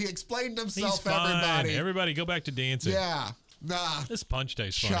all good. He explained himself. He's fine. Everybody go back to dancing. Yeah. Nah. This punch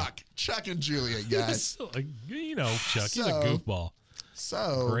day's fun. Chuck and Julia, guys. Chuck, he's a goofball.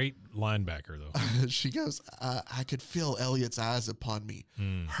 So great linebacker, though. She goes, I could feel Elliot's eyes upon me,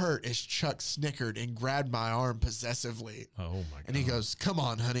 hurt as Chuck snickered and grabbed my arm possessively. Oh, my God. And he goes, come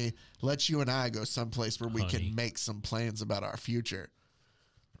on, honey. Let's you and I go someplace where we can make some plans about our future.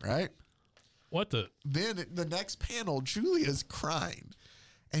 Right? What the? Then the next panel, Julia's crying.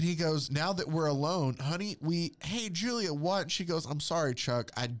 And he goes, now that we're alone, honey, hey, Julia, what? And she goes, I'm sorry, Chuck.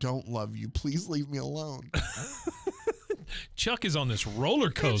 I don't love you. Please leave me alone. Chuck is on this roller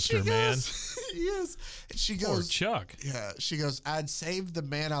coaster, man. Yes. And she goes, poor Chuck. Yeah. She goes, I'd saved the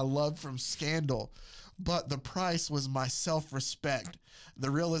man I loved from scandal, but the price was my self-respect. The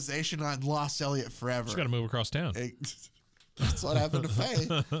realization I'd lost Elliot forever. She's got to move across town. That's what happened to Faye.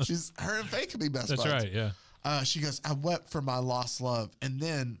 Her and Faye could be best buds. That's right, yeah. She goes, I wept for my lost love, and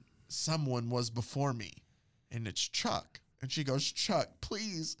then someone was before me, and it's Chuck. And she goes, Chuck,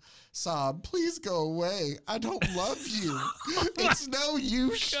 please, sob, please go away. I don't love you. It's no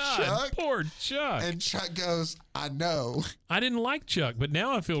use, God, Chuck. Poor Chuck. And Chuck goes, I know. I didn't like Chuck, but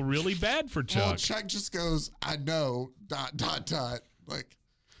now I feel really bad for Chuck. Well, Chuck just goes, I know, ... Like,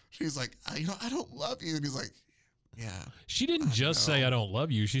 He's like, I don't love you. And he's like, yeah. She didn't just say, I don't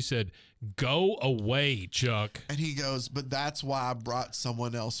love you. She said, go away, Chuck. And he goes, but that's why I brought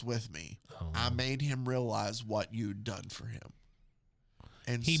someone else with me. Oh. I made him realize what you'd done for him.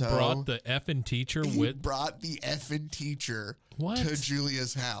 And he brought the effing teacher with. He brought the effing teacher to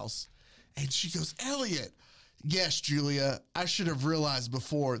Julia's house. And she goes, Elliot, yes, Julia, I should have realized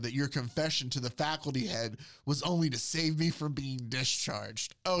before that your confession to the faculty head was only to save me from being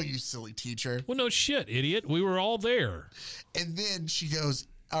discharged. Oh, you silly teacher. Well, no shit, idiot. We were all there. And then he goes,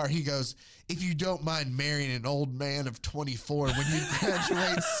 if you don't mind marrying an old man of 24 when you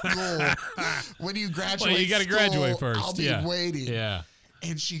graduate school, well, you got to graduate first. I'll be waiting. Yeah.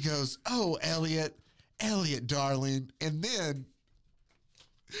 And she goes, oh, Elliot, darling. And then...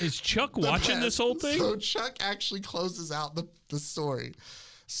 Is Chuck watching this whole thing? So Chuck actually closes out the story.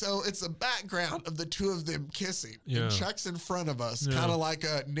 So it's a background of the two of them kissing. Yeah. And Chuck's in front of us, kind of like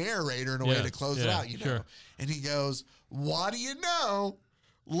a narrator in a way to close it out, you know. Sure. And he goes, what do you know?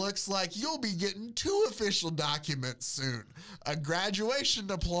 Looks like you'll be getting 2 official documents soon. A graduation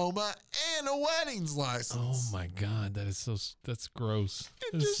diploma and a wedding's license. Oh my God, that's gross.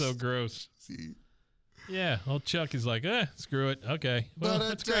 That's so gross. See. Yeah, old Chuck is like, screw it. Okay. Well,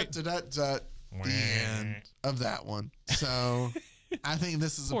 that's great. The end of that one. So I think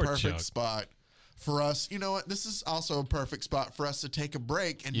this is a perfect spot for us. You know what? This is also a perfect spot for us to take a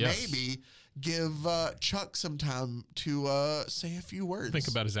break and maybe give Chuck some time to say a few words. Think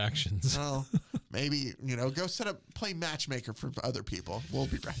about his actions. Well, maybe, go play matchmaker for other people. We'll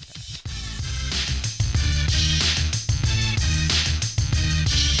be right back.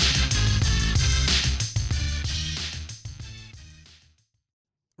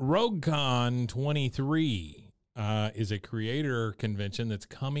 RogueCon 23 is a creator convention that's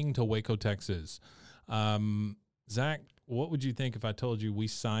coming to Waco, Texas. Zach, what would you think if I told you we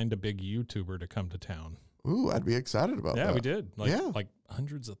signed a big YouTuber to come to town? Ooh, I'd be excited about that. Yeah, we did. Like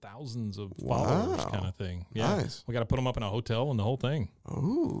hundreds of thousands of followers kind of thing. Yeah. Nice. We got to put them up in a hotel and the whole thing.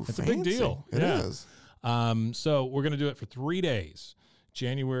 Ooh, it's a big deal. It is. So we're going to do it for 3 days.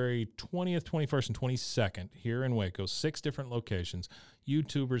 January 20th, 21st, and 22nd here in Waco, 6 different locations.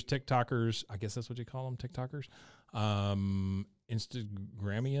 YouTubers, TikTokers, I guess that's what you call them, TikTokers.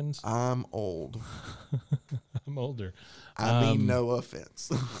 Instagramians. I'm old. I'm older. I mean, no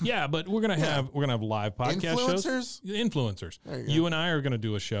offense. Yeah, but we're gonna have live podcast shows. Influencers. You and I are gonna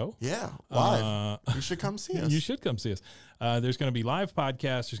do a show. Yeah, live. You should come see us. You should come see us. There's gonna be live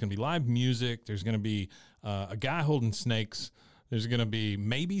podcasts. There's gonna be live music. There's gonna be a guy holding snakes. There's going to be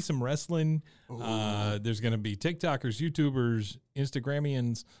maybe some wrestling. There's going to be TikTokers, YouTubers,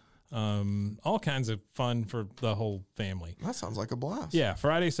 Instagramians, all kinds of fun for the whole family. That sounds like a blast. Yeah,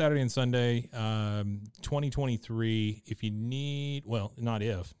 Friday, Saturday, and Sunday, 2023. If you need, well, not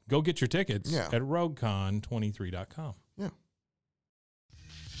if, go get your tickets at RogueCon23.com. Yeah.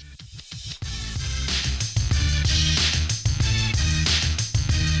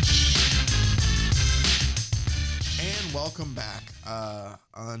 Welcome back.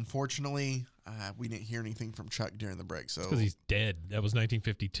 Unfortunately, we didn't hear anything from Chuck during the break. So because he's dead. That was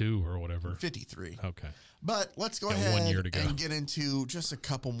 1952 or whatever. 53. Okay. But let's go ahead 1 year to go. And get into just a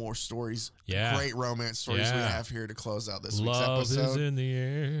couple more stories. Yeah. Great romance stories we have here to close out this week's episode. Love is in the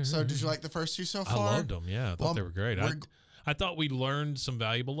air. So did you like the first 2 so far? I loved them. Yeah. I thought they were great. I thought we learned some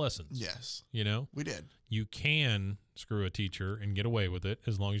valuable lessons. Yes. We did. You can screw a teacher and get away with it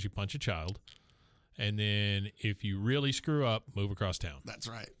as long as you punch a child. And then if you really screw up, move across town. That's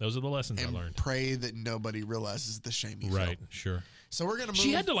right. Those are the lessons I learned. Pray that nobody realizes the shame you feel. Right, sure. So we're going to move.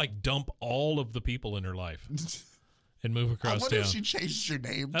 She had to dump all of the people in her life and move across town. I wonder if she changed her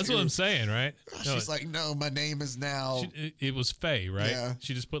name. That's what I'm saying, right? She's like, no, my name is now. It was Faye, right? Yeah.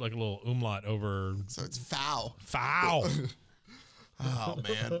 She just put a little umlaut over. So it's foul. Foul. Oh,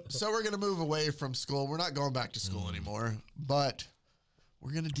 man. So we're going to move away from school. We're not going back to school anymore, but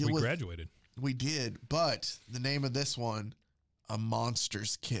we're going to deal with. We graduated. We did, but the name of this one, A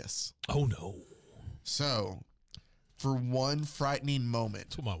Monster's Kiss. Oh, no. So, for one frightening moment.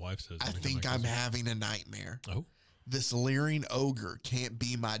 That's what my wife says. I think I'm having a nightmare. Oh. This leering ogre can't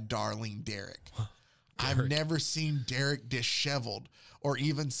be my darling Derek. I've never seen Derek disheveled or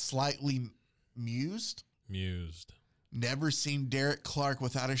even slightly mused. Never seen Derek Clark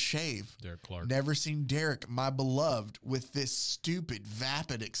without a shave. Derek Clark. Never seen Derek, my beloved, with this stupid,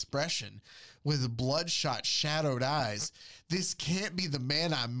 vapid expression, with bloodshot, shadowed eyes. This can't be the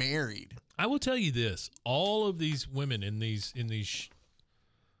man I married. I will tell you this: all of these women in these,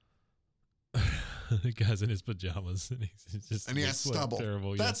 The guy's in his pajamas and he's just and he has stubble.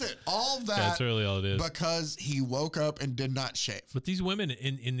 Terrible. That's it. All that. That's really all it is. Because he woke up and did not shave. But these women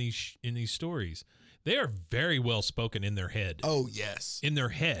in these stories, they are very well spoken in their head. Oh yes, in their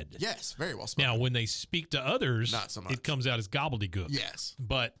head. Yes, very well spoken. Now, when they speak to others, not so much. It comes out as gobbledygook. Yes,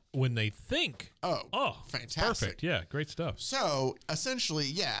 but when they think, oh, fantastic, perfect, yeah, great stuff. So essentially,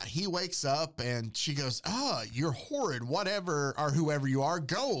 yeah, he wakes up and she goes, you're horrid, whatever or whoever you are,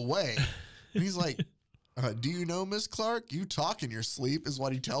 go away. And he's like, do you know Miss Clark? You talk in your sleep is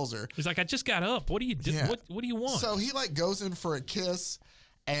what he tells her. He's like, I just got up. What do you do? Yeah. What do you want? So he like goes in for a kiss.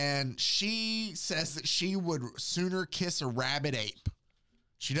 And she says that she would sooner kiss a rabid ape.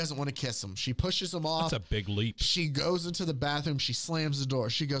 She doesn't want to kiss him. She pushes him off. That's a big leap. She goes into the bathroom. She slams the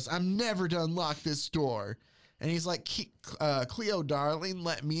door. She goes, I'm never to unlock this door. And he's like, Cleo, darling,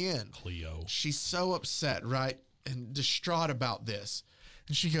 let me in. Cleo. She's so upset, right? And distraught about this.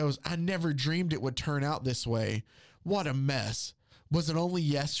 And she goes, I never dreamed it would turn out this way. What a mess. Was it only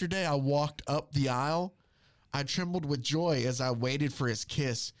yesterday I walked up the aisle? I trembled with joy as I waited for his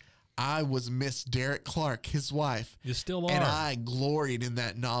kiss. I was Miss Derek Clark, his wife. You still are. And I gloried in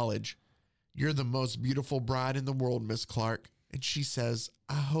that knowledge. You're the most beautiful bride in the world, Miss Clark. And she says,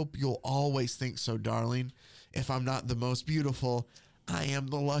 I hope you'll always think so, darling. If I'm not the most beautiful, I am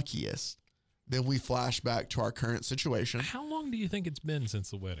the luckiest. Then we flash back to our current situation. How long do you think it's been since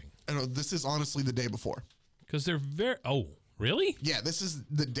the wedding? I know, this is honestly the day before. Because they're very... Oh, really? Yeah, this is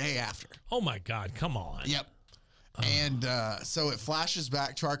the day after. Oh, my God. Come on. Yep. And so it flashes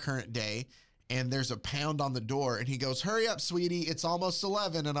back to our current day, and there's a pound on the door, and he goes, hurry up, sweetie. It's almost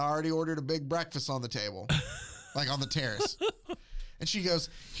 11, and I already ordered a big breakfast on the table, like on the terrace. And she goes,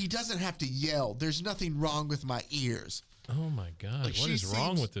 he doesn't have to yell. There's nothing wrong with my ears. Oh, my God. Like what is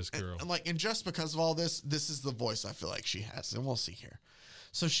wrong with this girl? And just because of all this is the voice I feel like she has, and we'll see here.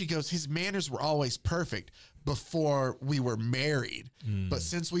 So she goes, his manners were always perfect before we were married. But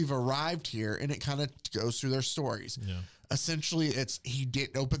since we've arrived here, and it kind of goes through their stories. Yeah. Essentially, he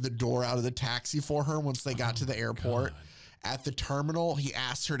didn't open the door out of the taxi for her once they got to the airport. God. At the terminal, he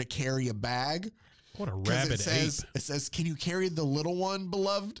asked her to carry a bag. What a rabid ape. It says, can you carry the little one,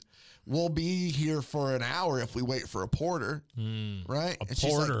 beloved? We'll be here for an hour if we wait for a porter. Right? A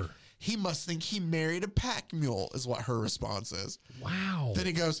porter. He must think he married a pack mule, is what her response is. Wow. Then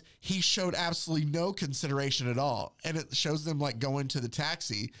he goes, he showed absolutely no consideration at all. And it shows them like going to the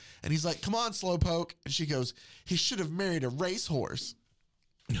taxi. And he's like, come on, slowpoke. And she goes, he should have married a racehorse.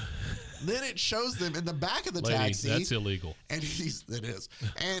 Then it shows them in the back of the taxi. That's illegal. And it is.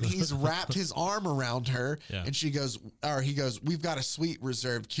 And he's wrapped his arm around her. Yeah. And he goes, we've got a suite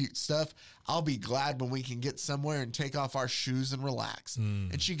reserved, cute stuff. I'll be glad when we can get somewhere and take off our shoes and relax.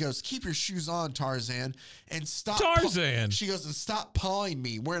 And she goes, keep your shoes on, Tarzan. And stop. Tarzan. She goes, and stop pawing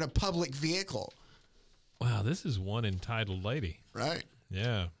me. We're in a public vehicle. Wow, this is one entitled lady. Right.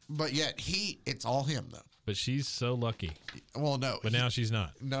 Yeah. But yet it's all him, though. But she's so lucky. Well, no. But now she's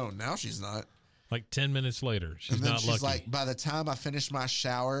not. No, now she's not. Like 10 minutes later, she's not lucky. She's like, by the time I finish my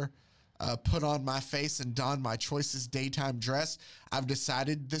shower, put on my face, and don my choicest daytime dress, I've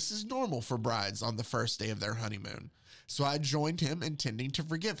decided this is normal for brides on the first day of their honeymoon. So I joined him, intending to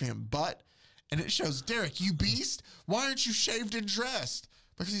forgive him. And it shows, Derek, you beast, why aren't you shaved and dressed?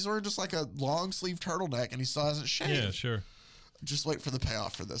 Because he's wearing just like a long sleeve turtleneck and he still hasn't shaved. Yeah, sure. Just wait for the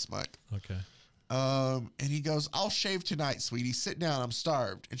payoff for this, Mike. Okay. And he goes, I'll shave tonight, sweetie. Sit down. I'm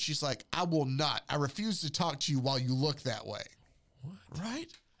starved. And she's like, I will not. I refuse to talk to you while you look that way. What? Right?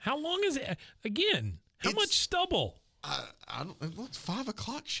 How long is it? Again, how much stubble? I don't. It looks 5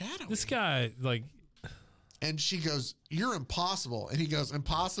 o'clock shadow. This guy, like. And she goes, you're impossible. And he goes,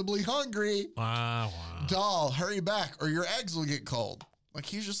 impossibly hungry. Wow. Doll, hurry back or your eggs will get cold. Like,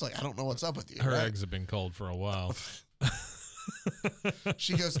 he's just like, I don't know what's up with you. Her eggs have been cold for a while.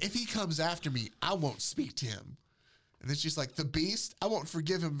 She goes, if he comes after me, I won't speak to him. And then she's like, the beast, I won't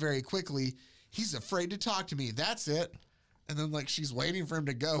forgive him very quickly. He's afraid to talk to me. That's it. And then like she's waiting for him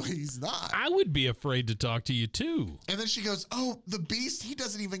to go. He's not. I would be afraid to talk to you too. And then she goes, oh, the beast, he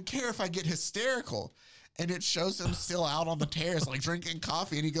doesn't even care if I get hysterical. And it shows him still out on the terrace, like drinking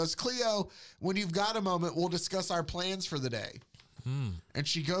coffee. And he goes, Cleo, when you've got a moment, we'll discuss our plans for the day. And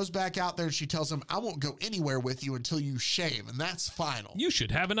she goes back out there and she tells him, I won't go anywhere with you until you shave. And that's final. You should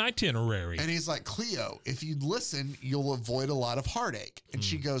have an itinerary. And he's like, Cleo, if you listen, you'll avoid a lot of heartache. And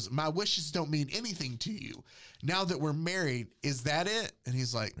she goes, my wishes don't mean anything to you. Now that we're married, is that it? And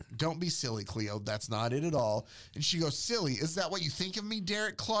he's like, don't be silly, Cleo. That's not it at all. And she goes, silly, is that what you think of me,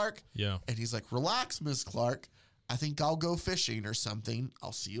 Derek Clark? Yeah. And he's like, relax, Miss Clark. I think I'll go fishing or something.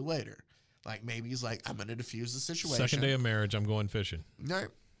 I'll see you later. Like maybe he's like, I'm going to diffuse the situation. Second day of marriage, I'm going fishing. No.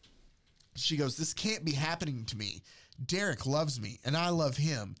 She goes, this can't be happening to me. Derek loves me, and I love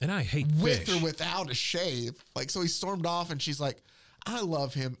him. And I hate with fish. or without a shave. Like, so he stormed off, and she's like, I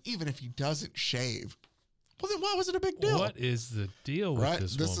love him, even if he doesn't shave. Well, then why was it a big deal? What is the deal with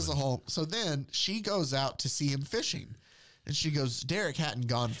this woman? This is a whole... So then she goes out to see him fishing, and she goes, Derek hadn't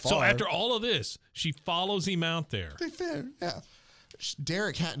gone far. So after all of this, she follows him out there. Yeah.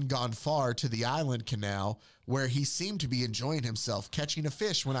 Derek hadn't gone far to the island canal where he seemed to be enjoying himself catching a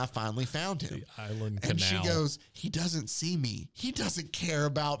fish when I finally found him. The island and canal. she goes, he doesn't see me. He doesn't care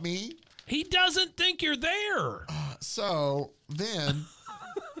about me. He doesn't think you're there. So then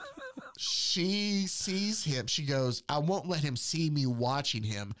she sees him. She goes, I won't let him see me watching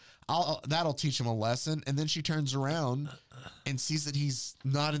him. That'll teach him a lesson. And then she turns around and sees that he's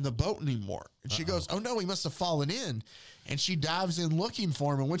not in the boat anymore. And she goes, oh no, he must have fallen in. And she dives in looking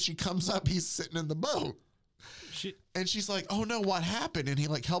for him. And when she comes up, he's sitting in the boat. And she's like, oh no, what happened? And he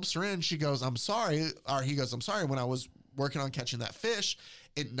like helps her in. She goes, I'm sorry. Or he goes, I'm sorry. When I was working on catching that fish,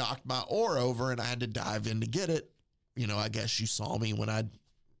 it knocked my oar over and I had to dive in to get it. You know, I guess you saw me when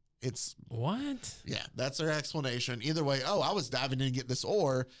it's what? Yeah, that's her explanation. Either way, I was diving in to get this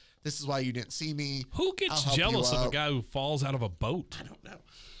oar. This is why you didn't see me. Who gets jealous of a guy who falls out of a boat? I don't know.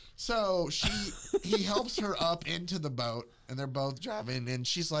 So he helps her up into the boat and they're both driving and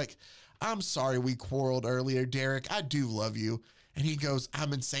she's like, I'm sorry we quarreled earlier, Derek. I do love you. And he goes,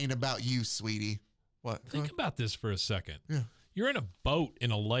 I'm insane about you, sweetie. What? Think about this for a second. Yeah. You're in a boat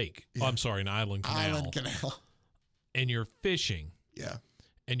in a lake. Yeah. Oh, I'm sorry, an island canal. Island canal. And you're fishing. Yeah.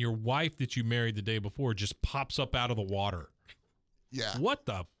 And your wife that you married the day before just pops up out of the water. Yeah. What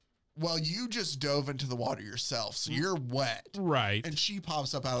the? Well, you just dove into the water yourself, so you're wet. Right. And she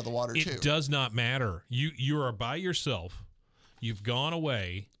pops up out of the water, too. It does not matter. You are by yourself. You've gone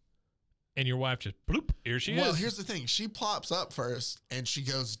away. And your wife just, bloop, here she is. Well, here's the thing. She pops up first, and she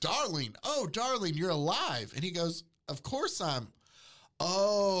goes, darling, you're alive. And he goes, of course I'm.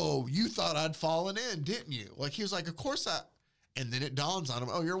 Oh, you thought I'd fallen in, didn't you? Like, he was like, of course I. And then it dawns on him,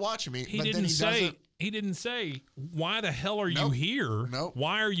 oh, you're watching me. He didn't say, why the hell are you here? Nope.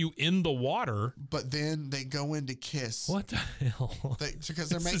 Why are you in the water? But then they go in to kiss. What the hell? Because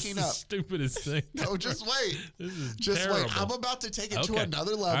they're making up. The stupidest thing. No, just wait. This is just terrible. wait. I'm about to take it to Okay.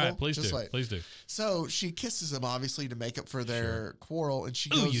 another level. All right, please just do. wait. Please do. So she kisses him, obviously, to make up for their quarrel. And she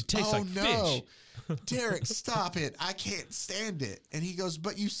Ooh, goes, you taste like no. fish. Derek, stop it. I can't stand it. And he goes,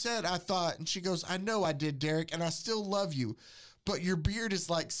 but you said I thought. And she goes, I know I did, Derek, and I still love you. But your beard is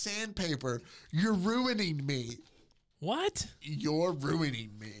like sandpaper. You're ruining me. What? You're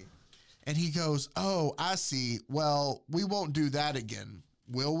ruining me. And he goes, oh, I see. Well, we won't do that again,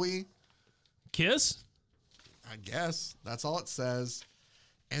 will we? Kiss? I guess. That's all it says.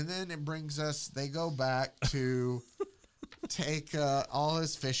 And then it brings us, they go back to take all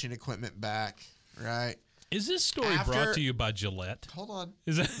his fishing equipment back, right? Is this story brought to you by Gillette? Hold on.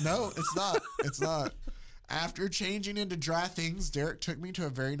 Is it? No, it's not. It's not. After changing into dry things, Derek took me to a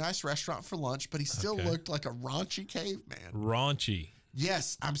very nice restaurant for lunch, but he still looked like a raunchy caveman. Raunchy.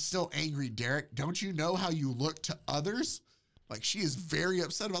 Yes, I'm still angry, Derek. Don't you know how you look to others? Like, she is very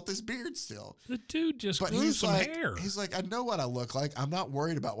upset about this beard still. The dude just grew some hair. He's like, I know what I look like. I'm not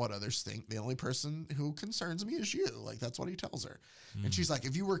worried about what others think. The only person who concerns me is you. Like, that's what he tells her. And she's like,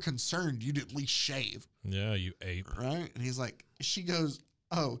 if you were concerned, you'd at least shave. Yeah, you ape. Right? And he's like, she goes,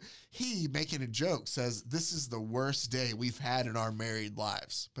 oh, he, making a joke, says, this is the worst day we've had in our married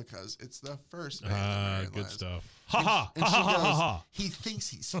lives because it's the first day in our married good lives. stuff. Ha ha, And ha she ha, goes, ha ha. he thinks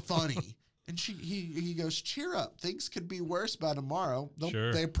he's funny. And he goes, cheer up. Things could be worse by tomorrow.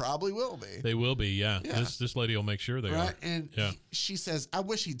 Sure. They probably will be. They will be, yeah. Yeah. This lady will make sure they Right? are. And she says, I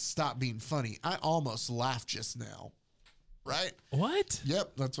wish he'd stop being funny. I almost laughed just now. Right? What?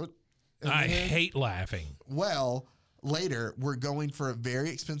 Yep, that's what. I hate laughing. Well, later we're going for a very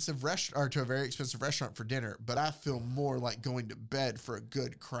expensive restaurant, to a very expensive restaurant for dinner, but I feel more like going to bed for a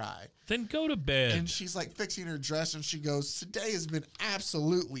good cry. Then go to bed. And she's like fixing her dress and she goes, today has been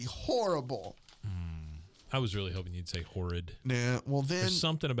absolutely horrible. I was really hoping you'd say horrid. Yeah, well then There's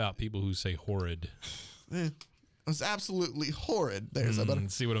something about people who say horrid. it was absolutely horrid. There's a better.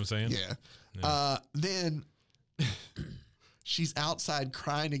 See what I'm saying? Yeah. Then she's outside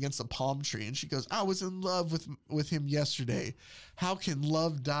crying against a palm tree and she goes, I was in love with him yesterday. How can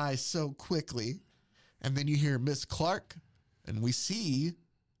love die so quickly? And then you hear Miss Clark and we see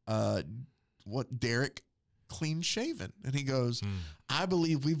Derek clean shaven. And he goes, I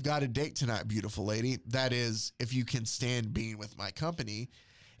believe we've got a date tonight, beautiful lady. That is, if you can stand being with my company.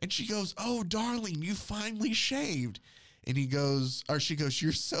 And she goes, oh, darling, you finally shaved. And he goes, or she goes,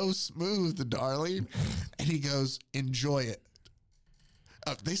 you're so smooth, darling. And he goes, enjoy it.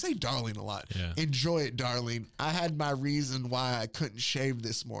 They say darling a lot. Yeah. Enjoy it, darling. I had my reason why I couldn't shave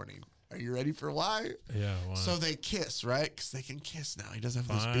this morning. Are you ready for why? Yeah. Why? So they kiss, right? Because they can kiss now. He doesn't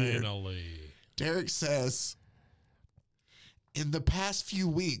have this beard. Finally. Derek says, in the past few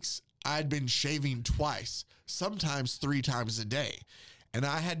weeks, I'd been shaving twice, sometimes 3 times a day, and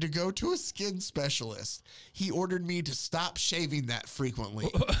I had to go to a skin specialist. He ordered me to stop shaving that frequently.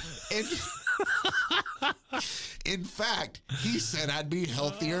 In fact, he said I'd be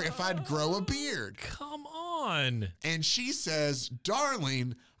healthier if I'd grow a beard. Come on. And she says,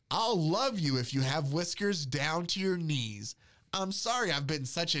 darling, I'll love you if you have whiskers down to your knees. I'm sorry I've been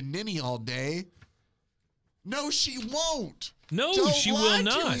such a ninny all day. No, she won't. No, Don't she lie will to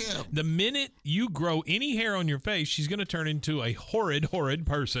not. him. The minute you grow any hair on your face, she's going to turn into a horrid, horrid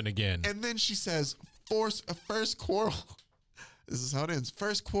person again. And then she says, first quarrel. This is how it ends.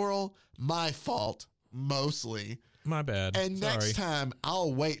 First quarrel, my fault, mostly. My bad. And Sorry. next time,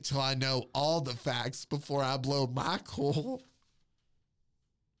 I'll wait till I know all the facts before I blow my cool.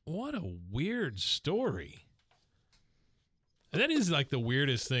 What a weird story. That is like the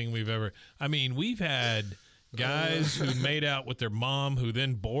weirdest thing we've ever. I mean, we've had guys who made out with their mom who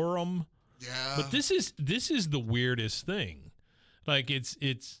then bore them. Yeah. But this is the weirdest thing. Like it's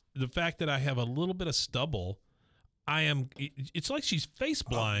the fact that I have a little bit of stubble. It's like she's face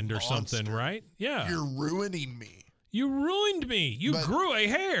blind or something, right? Yeah. You're ruining me. You ruined me. You grew a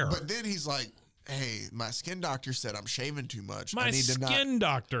hair. But then he's like, hey, my skin doctor said I'm shaving too much. My skin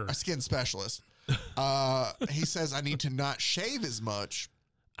doctor. A skin specialist. He says I need to not shave as much.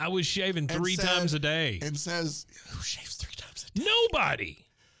 I was shaving 3 times a day. And says, who shaves 3 times a day? Nobody.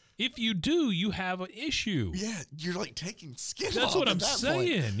 If you do, you have an issue. Yeah, you're like taking skin off. That's what I'm that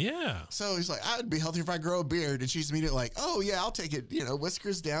saying. Point. Yeah. So he's like, I'd be healthier if I grow a beard. And she's immediately like, oh, yeah, I'll take it,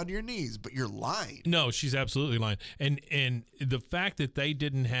 whiskers down to your knees. But you're lying. No, she's absolutely lying. And the fact that they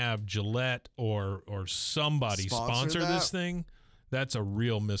didn't have Gillette or somebody sponsor this thing, that's a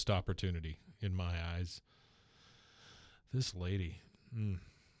real missed opportunity in my eyes. This lady.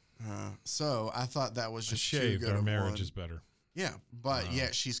 So I thought that was just shaved. Our marriage is better. Yeah, but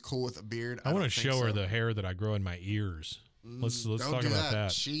yet she's cool with a beard. I want to show her the hair that I grow in my ears. Let's talk about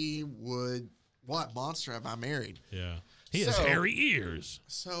that. She would. What monster have I married? Yeah, he has hairy ears.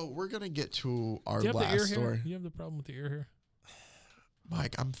 So we're gonna get to our Do you have last the ear story. Hair? You have the problem with the ear hair?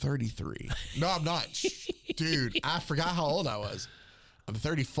 Mike, I'm 33. No, I'm not. Dude, I forgot how old I was. I'm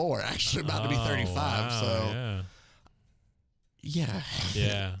 34, actually, about to be 35. Wow, so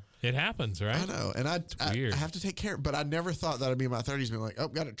yeah. It happens, right? I know, and I have to take care. But I never thought that I'd be in my 30s, being like, oh,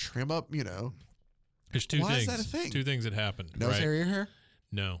 got to trim up. There's 2 things. Why is that a thing? 2 things that happen. No hair hair?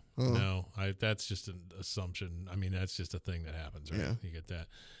 No, no. That's just an assumption. I mean, that's just a thing that happens, right? Yeah. You get that,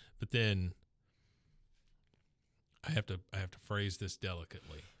 but then I have to phrase this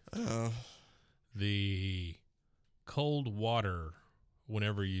delicately. The cold water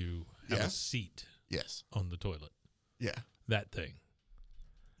whenever you have a seat, on the toilet, that thing.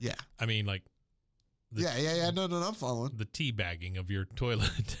 Yeah. I mean, like. No, I'm following. The teabagging of your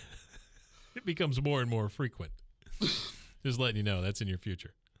toilet, it becomes more and more frequent. Just letting you know that's in your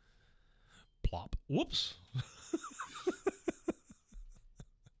future. Plop. Whoops.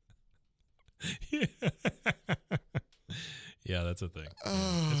 Yeah, that's a thing.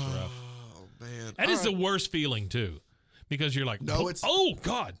 It's rough. Oh, man. That is the worst feeling, too. Because you're like, oh,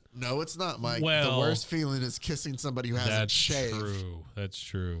 God. No, it's not, Mike. Well, the worst feeling is kissing somebody who hasn't shaved. That's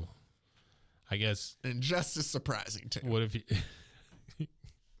true. I guess. And just as surprising, too. What if you...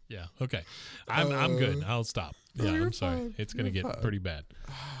 Yeah, okay. I'm good. I'll stop. Yeah, I'm sorry. Fine. It's going to get pretty bad.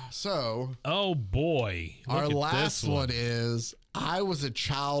 So. Oh, boy. Our last one is, I was a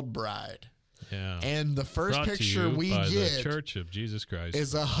child bride. Yeah. And the first picture we get the Church of Jesus Christ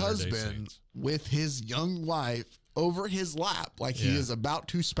is a husband with his young wife over his lap, like he is about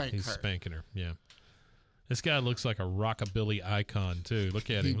to spank her. He's spanking her, yeah. This guy looks like a rockabilly icon, too. Look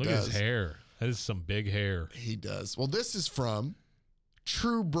at him. Look at his hair. That is some big hair. He does. Well, this is from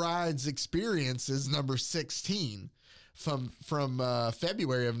True Brides Experiences number 16 from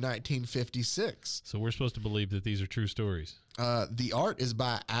February of 1956. So we're supposed to believe that these are true stories. The art is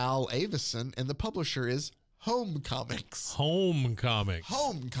by Al Avison, and the publisher is Home Comics. Home Comics.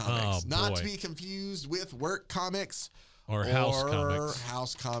 Home Comics. Not to be confused with Work Comics or House Comics.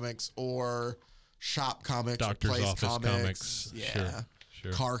 House Comics or Shop Comics. Doctor's or Place Office Comics. Yeah.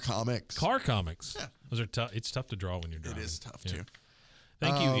 Sure. Car Comics. Car Comics. Yeah. Those are tough. It's tough to draw when you're driving. It is tough, too.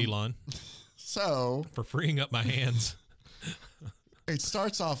 Thank you, Elon. So. For freeing up my hands. It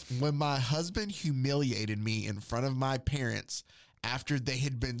starts off, when my husband humiliated me in front of my parents after they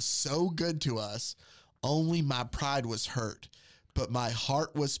had been so good to us, only my pride was hurt. but my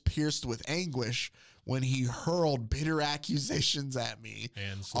heart was pierced with anguish when he hurled bitter accusations at me,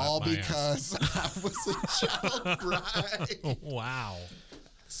 and all because I was a child bride. Wow.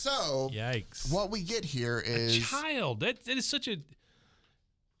 So, yikes! What we get here is a child. That is such a.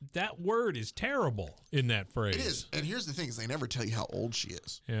 That word is terrible in that phrase. It is, and here's the thing: is they never tell you how old she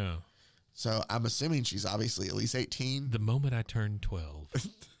is. Yeah. So I'm assuming she's obviously at least 18. The moment I turned 12. It's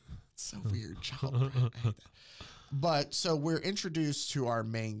so weird, child bride. I hate that. But so we're introduced to our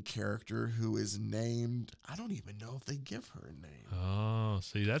main character, who is named. I don't even know if they give her a name. Oh,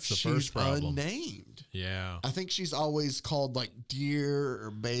 see, that's the first problem. She's unnamed. Yeah, I think she's always called like dear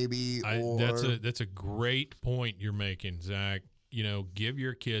or baby. That's a great point you're making, Zach. You know, give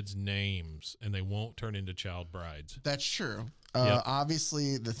your kids names, and they won't turn into child brides. That's true. Yep.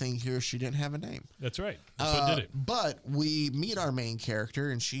 Obviously, the thing here, she didn't have a name. That's right. That's what did it. But we meet our main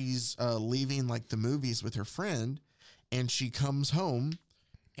character, and she's leaving like the movies with her friend, and she comes home,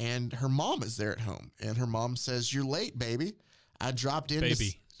 and her mom is there at home, and her mom says, "You're late, baby. I dropped in.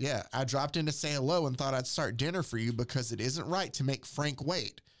 I dropped in to say hello and thought I'd start dinner for you because it isn't right to make Frank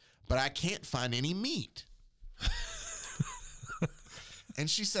wait, but I can't find any meat." And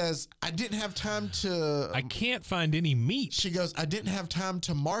she says, I didn't have time to... I can't find any meat. She goes, I didn't have time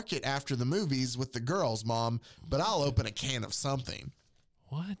to market after the movies with the girls, Mom, but I'll open a can of something.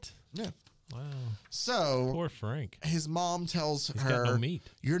 What? Yeah. Wow. So... Poor Frank. His mom tells He's her, got no meat.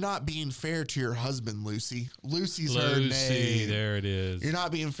 You're not being fair to your husband, Lucy. Lucy's her name. There it is. You're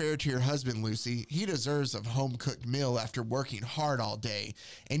not being fair to your husband, Lucy. He deserves a home-cooked meal after working hard all day.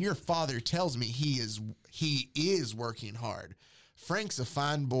 And your father tells me he is working hard. Frank's a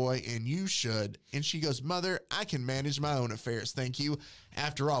fine boy, and you should. And she goes, Mother, I can manage my own affairs, thank you.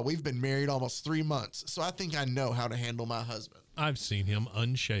 After all, we've been married almost 3 months, so I think I know how to handle my husband. I've seen him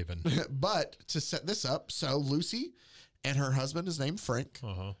unshaven. But to set this up, so Lucy and her husband is named Frank.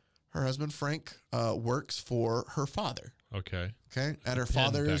 Uh-huh. Her husband, Frank, works for her father. Okay. Okay. At her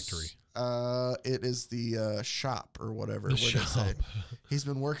father's factory. It is the shop or whatever. The shop. He's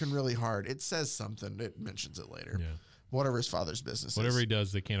been working really hard. It says something. It mentions it later. Yeah. Whatever his father's business Whatever is. he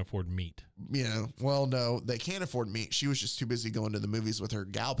does, they can't afford meat. You know, well, no, they can't afford meat. She was just too busy going to the movies with her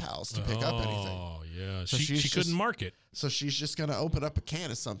gal pals to pick up anything. Oh, yeah. So she couldn't market. So she's just going to open up a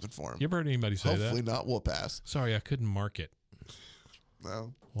can of something for him. You ever heard anybody say that? Hopefully not whoop ass. Sorry, I couldn't market.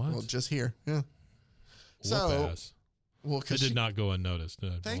 No. What? Well, just here. Yeah. Whoop ass. Well, it did not go unnoticed.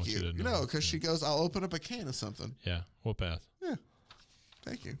 Thank you. No, because she goes, I'll open up a can of something. Yeah. Whoop ass. Yeah.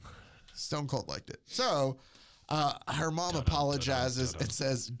 Thank you. Stone Cold liked it. So... her mom apologizes and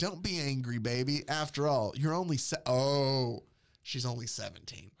says, don't be angry, baby. After all, you're only... she's only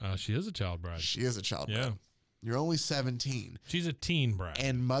 17. She is a child bride. She is a child bride. You're only 17. She's a teen bride.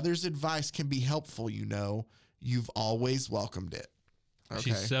 And mother's advice can be helpful, you know. You've always welcomed it. Okay.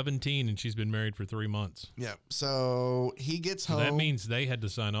 She's 17 and she's been married for 3 months. Yeah. So he gets home. That means they had to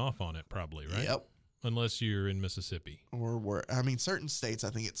sign off on it probably, right? Yep. Unless you're in Mississippi. Or where... I mean, certain states, I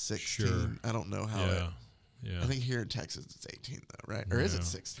think it's 16. Sure. I don't know how Yeah. I think here in Texas it's 18 though, right? Or is it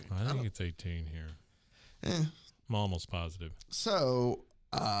 16? I think it's 18 here. I'm almost positive. So,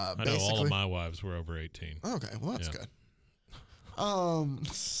 I know all of my wives were over 18. Okay, well that's good.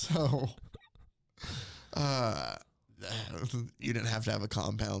 You didn't have to have a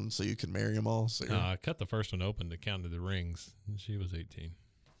compound so you could marry them all. So I cut the first one open to count the rings, and she was 18.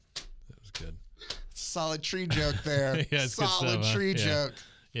 That was good. Solid tree joke there. Yeah, it's solid good stuff, tree joke.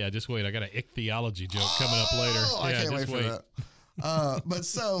 Yeah, just wait. I got an ichthyology joke coming up later. I can't wait for that. But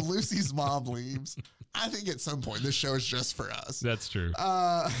so Lucy's mom leaves. I think at some point this show is just for us. That's true.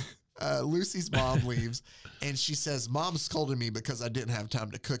 Lucy's mom leaves, and she says, Mom scolded me because I didn't have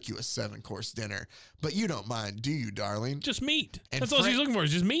time to cook you a 7-course dinner. But you don't mind, do you, darling? Just meat. And That's all she's looking for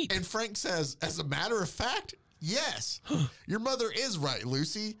is just meat. And Frank says, as a matter of fact, yes. Your mother is right,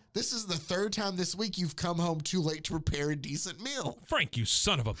 Lucy. This is the 3rd time this week you've come home too late to prepare a decent meal. Frank, you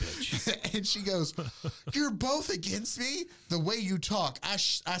son of a bitch. And she goes, you're both against me? The way you talk, I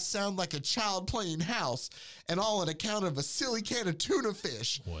sound like a child playing house, and all on account of a silly can of tuna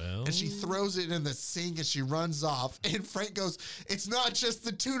fish. Well. And she throws it in the sink and she runs off. And Frank goes, it's not just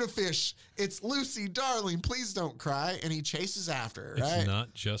the tuna fish. It's Lucy, darling. Please don't cry. And he chases after her, right? It's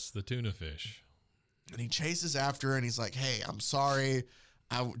not just the tuna fish. And he chases after her and he's like, hey, I'm sorry.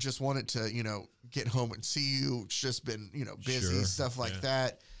 I just wanted to, get home and see you. It's just been, busy, stuff like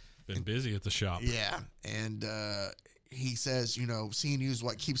that. Been busy at the shop. Yeah. And he says, seeing you is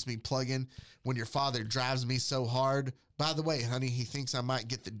what keeps me plugging when your father drives me so hard. By the way, honey, he thinks I might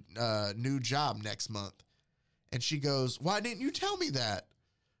get the new job next month. And she goes, why didn't you tell me that?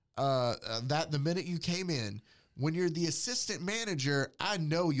 That the minute you came in, When you're the assistant manager, I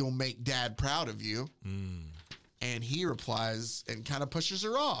know you'll make Dad proud of you. And he replies and kind of pushes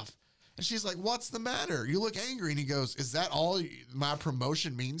her off. And she's like, what's the matter? You look angry. And he goes, is that all my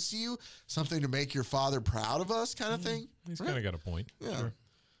promotion means to you? Something to make your father proud of us kind of thing? He's kind of got a point. Yeah. Sure.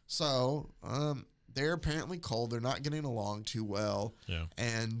 So they're apparently cold. They're not getting along too well. Yeah.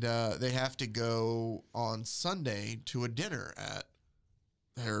 And they have to go on Sunday to a dinner at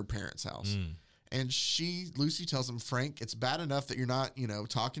her parents' house. And Lucy tells him, Frank, it's bad enough that you're not,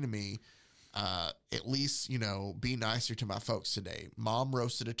 talking to me. At least, be nicer to my folks today. Mom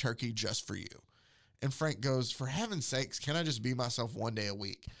roasted a turkey just for you. And Frank goes, for heaven's sakes, can I just be myself one day a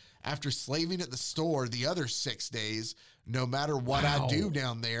week? After slaving at the store the other 6 days, no matter what I do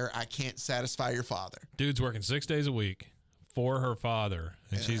down there, I can't satisfy your father. Dude's working 6 days a week for her father.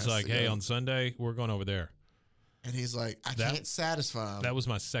 And she's like, hey, on Sunday, we're going over there. And he's like, I can't satisfy him. That was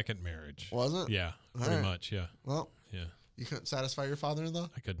my second marriage. Was it? Yeah, pretty much, yeah. Well, yeah. You couldn't satisfy your father-in-law?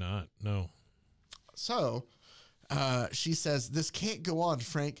 I could not, no. So she says, this can't go on,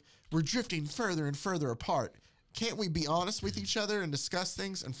 Frank. We're drifting further and further apart. Can't we be honest with each other and discuss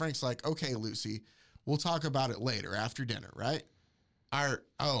things? And Frank's like, okay, Lucy, we'll talk about it later after dinner, right?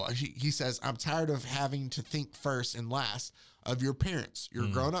 He says, I'm tired of having to think first and last of your parents. You're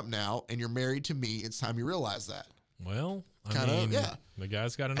grown up now and you're married to me. It's time you realize that. Well, yeah. The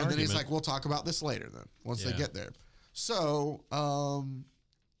guy's got an argument. And then he's like, we'll talk about this later then, once they get there. So,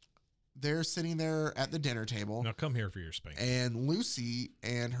 they're sitting there at the dinner table. Now come here for your spanking. And Lucy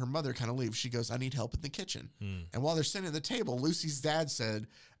and her mother kind of leave. She goes, I need help in the kitchen. And while they're sitting at the table, Lucy's dad said,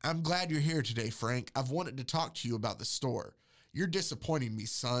 I'm glad you're here today, Frank. I've wanted to talk to you about the store. You're disappointing me,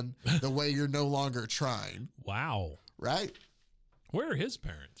 son, the way you're no longer trying. Wow. Right? Where are his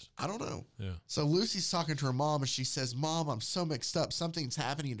parents? I don't know. Yeah. So Lucy's talking to her mom and she says, Mom, I'm so mixed up. Something's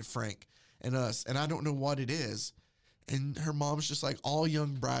happening to Frank and us, and I don't know what it is. And her mom's just like, all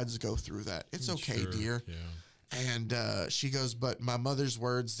young brides go through that. It's okay, dear. Yeah. And she goes, but my mother's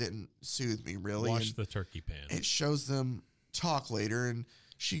words didn't soothe me, really. Wash the turkey pan. It shows them talk later. And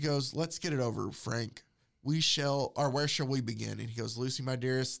she goes, let's get it over, Frank. Where shall we begin? And he goes, Lucy, my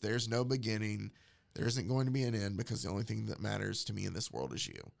dearest, there's no beginning. There isn't going to be an end because the only thing that matters to me in this world is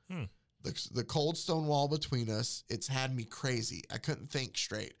you. The cold stone wall between us, it's had me crazy. I couldn't think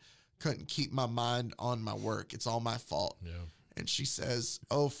straight. Couldn't keep my mind on my work. It's all my fault. Yeah. And she says,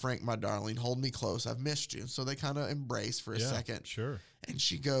 oh, Frank, my darling, hold me close. I've missed you. So they kind of embrace for a second. Sure. And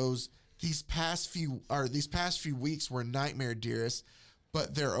she goes, these past few weeks were a nightmare, dearest,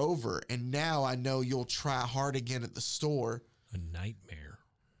 but they're over. And now I know you'll try hard again at the store. A nightmare.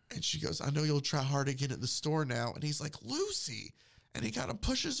 And she goes, I know you'll try hard again at the store now. And he's like, Lucy. And he kind of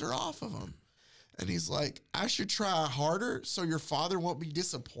pushes her off of him. And he's like, I should try harder so your father won't be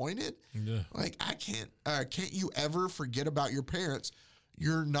disappointed. Yeah. Like, can't you ever forget about your parents?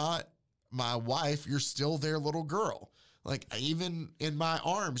 You're not my wife. You're still their little girl. Like, even in my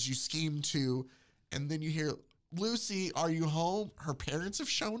arms, you scheme to, and then you hear, Lucy, are you home? Her parents have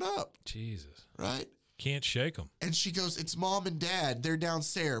shown up. Jesus. Right? Can't shake them. And she goes, it's Mom and Dad. They're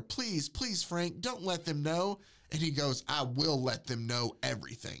downstairs. Please, please, Frank, don't let them know. And he goes, I will let them know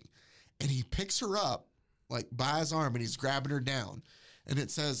everything. And he picks her up, like, by his arm, and he's grabbing her down. And it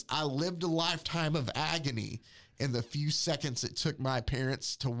says, I lived a lifetime of agony in the few seconds it took my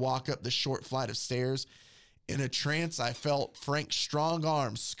parents to walk up the short flight of stairs. In a trance, I felt Frank's strong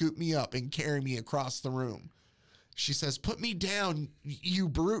arms scoop me up and carry me across the room. She says, put me down, you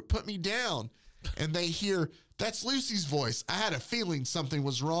brute, put me down. And they hear, that's Lucy's voice. I had a feeling something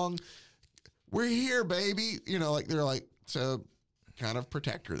was wrong. We're here, baby. They're like to kind of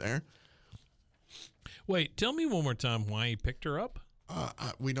protect her there. Wait, tell me one more time why he picked her up.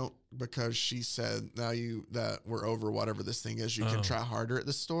 We don't, because she said, now that we're over whatever this thing is, you can try harder at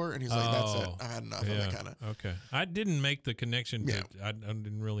the store. And he's like, that's it. I had enough of that kind of. Okay. I didn't make the connection. I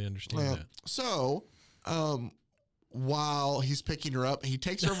didn't really understand that. So, while he's picking her up, he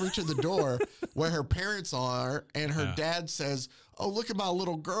takes her over to the door where her parents are, and her dad says, oh, look at my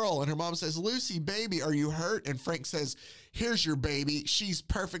little girl. And her mom says, Lucy, baby, are you hurt? And Frank says, here's your baby. She's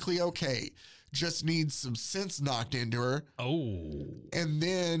perfectly okay. Just needs some sense knocked into her. Oh. And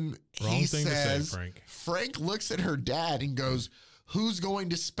then he says, Frank looks at her dad and goes, who's going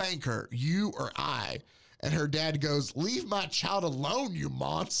to spank her, you or I? And her dad goes, leave my child alone, you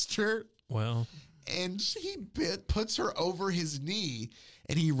monster. Well. And he puts her over his knee,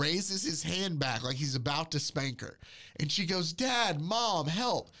 and he raises his hand back like he's about to spank her. And she goes, Dad, Mom,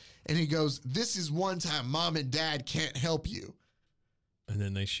 help. And he goes, this is one time Mom and Dad can't help you. And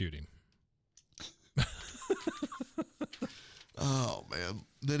then they shoot him. Oh, man.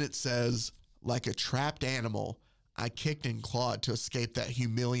 Then it says, Like a trapped animal, I kicked and clawed to escape that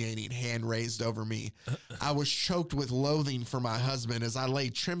humiliating hand raised over me. I was choked with loathing for my husband as I lay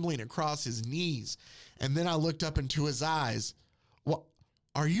trembling across his knees. And then I looked up into his eyes. What?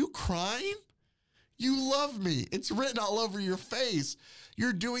 Are you crying? You love me. It's written all over your face.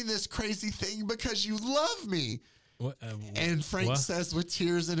 You're doing this crazy thing because you love me. What, and Frank what? says with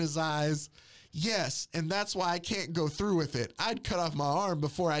tears in his eyes, yes, and that's why I can't go through with it. I'd cut off my arm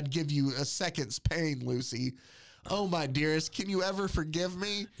before I'd give you a second's pain, Lucy. Oh, my dearest, can you ever forgive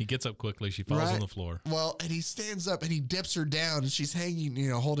me? He gets up quickly. She falls on the floor. Well, and he stands up and he dips her down and she's hanging,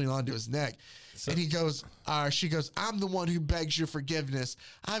 holding on to his neck. And he goes, she goes, I'm the one who begs your forgiveness.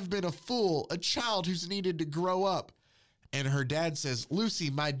 I've been a fool, a child who's needed to grow up. And her dad says,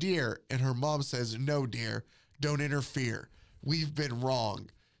 Lucy, my dear. And her mom says, no, dear, don't interfere. We've been wrong.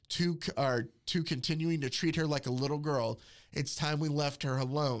 To continuing to treat her like a little girl. It's time we left her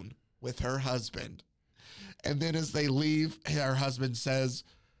alone with her husband. And then as they leave, her husband says,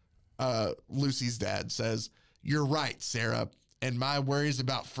 Lucy's dad says, you're right, Sarah. And my worries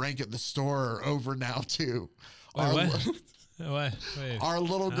about Frank at the store are over now, too. Wait. Our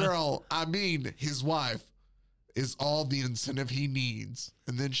little girl, his wife, is all the incentive he needs.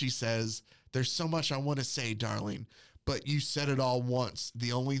 And then she says, there's so much I want to say, darling, but you said it all once.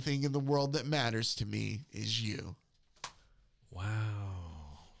 The only thing in the world that matters to me is you. Wow.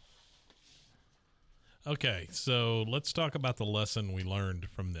 Okay, so let's talk about the lesson we learned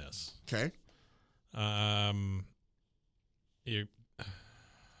from this. Okay. You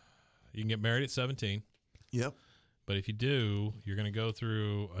can get married at 17. Yep. But if you do, you're going to go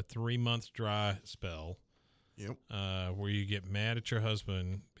through a 3-month dry spell. Yep. Where you get mad at your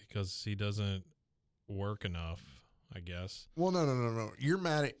husband because he doesn't work enough, I guess. Well, no. You're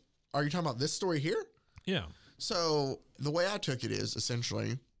mad at... Are you talking about this story here? Yeah. So the way I took it is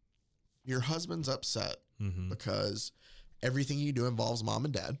essentially your husband's upset because everything you do involves mom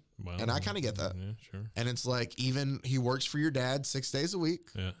and dad. Well, and I kind of get that. Yeah, sure. And it's like even he works for your dad 6 days a week.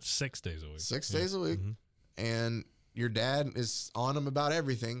 Yeah, 6 days a week. 6 days a week. Mm-hmm. And your dad is on him about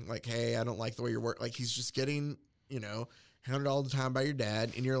everything. Like, hey, I don't like the way you work. Like he's just getting, hounded all the time by your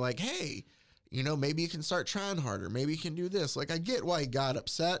dad. And you're like, hey, maybe you can start trying harder. Maybe you can do this. Like I get why he got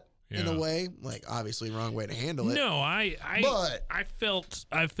upset. In a way, like obviously wrong way to handle it. No, I felt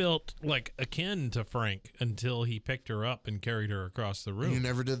like akin to Frank until he picked her up and carried her across the room. You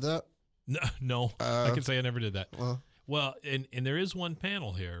never did that? No, I can say I never did that. Well, and there is one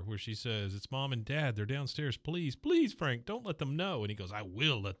panel here where she says, it's mom and dad. They're downstairs. Please, Frank, don't let them know. And he goes, I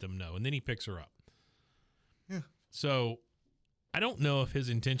will let them know. And then he picks her up. Yeah. So I don't know if his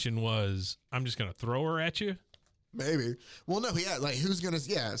intention was, I'm just going to throw her at you. Maybe. Well, no, like who's going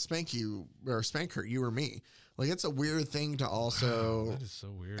to, spank you or spank her, you or me? Like it's a weird thing to also that is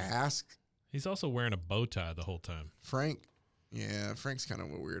so weird. Ask. He's also wearing a bow tie the whole time. Frank's kind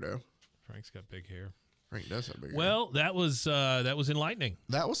of a weirdo. Frank's got big hair. Frank does have big hair. Well, that was enlightening.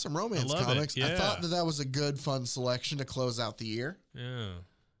 That was some romance comics. Yeah. I thought that was a good, fun selection to close out the year.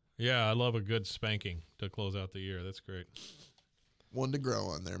 Yeah, I love a good spanking to close out the year. That's great. One to grow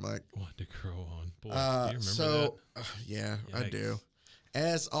on there, Mike. One to grow on. Boy, do you remember that? Yeah, Yikes. I do.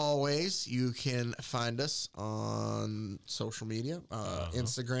 As always, you can find us on social media,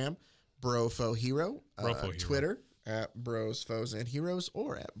 Instagram, BroFoHero, Twitter, at Bros, Foes, and Heroes,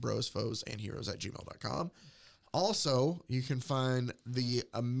 or at brosfoesandheroes@gmail.com. Also, you can find the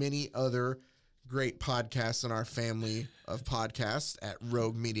many other great podcasts in our family of podcasts at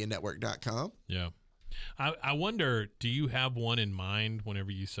roguemedianetwork.com. Yeah. I wonder, do you have one in mind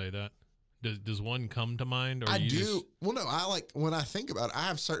whenever you say that? Does one come to mind? Or I do. Well, no, when I think about it, I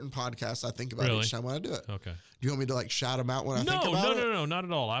have certain podcasts I think about each time when I do it. Okay. Do you want me to shout them out when I think about it? No, not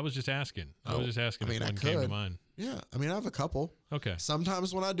at all. I was just asking. I was just asking if one came to mind. Yeah. I have a couple. Okay.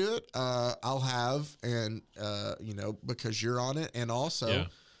 Sometimes when I do it, I'll have, and, because you're on it, and also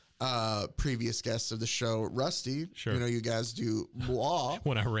previous guests of the show, Rusty. Sure. You guys do blah.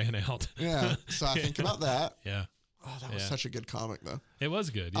 When I ran out. Yeah. So I think about that. Yeah. Oh, that was such a good comic, though. It was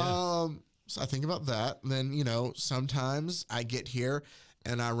good, yeah. So I think about that. And then, sometimes I get here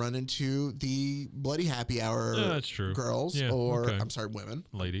and I run into the Bloody Happy Hour that's true. Girls, I'm sorry, women.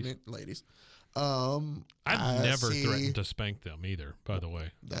 Ladies. I've never threatened to spank them either, by the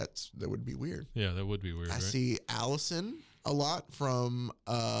way. That would be weird. Yeah, that would be weird, I right? see Allison a lot from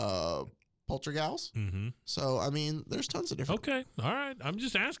Poltergals. Mm-hmm. So, there's tons of different. Okay. All right. I'm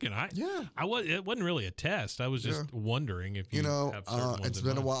just asking. It wasn't really a test. I was just wondering if you have certain ones it's in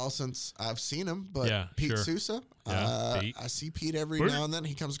been mind. a while since I've seen him, but Pete Sousa, Pete. I see Pete every now and then.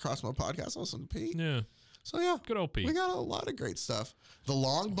 He comes across my podcast. I listen to Pete. Yeah. So yeah, good old Pete. We got a lot of great stuff. The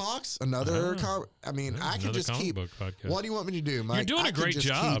Long Box, another. I can just keep. What do you want me to do, Mike? You're doing a great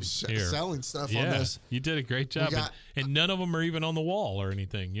job here. Selling stuff on this. You did a great job, and none of them are even on the wall or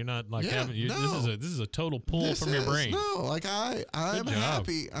anything. You're not like having. This is a total pull from your brain. No, like I'm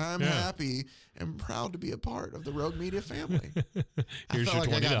happy. I'm happy and proud to be a part of the Rogue Media family. I felt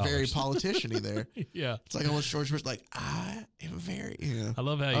like I got very politician-y there. Yeah, it's like almost George Bush. Like I am very. I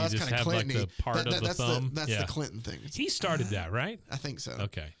love how you just have like the part of the thumb. That's the Clinton thing. He started that, right? I think so.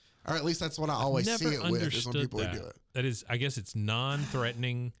 Okay. Or at least that's what I always see it with is when people do it. That is, I guess it's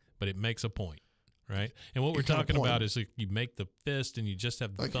non-threatening, but it makes a point, right? And what we're talking about is like you make the fist and you just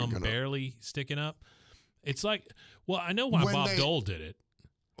have the thumb barely sticking up. It's like, well, I know why Bob Dole did it.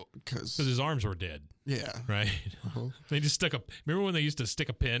 Because his arms were dead. Yeah. Right? Uh-huh. They just stuck remember when they used to stick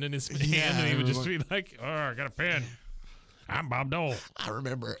a pin in his hand and he would just be like, oh, I got a pin. I'm Bob Dole. I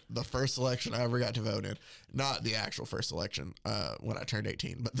remember the first election I ever got to vote in. Not the actual first election when I turned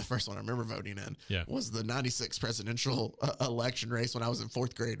 18, but the first one I remember voting in was the 96 presidential election race when I was in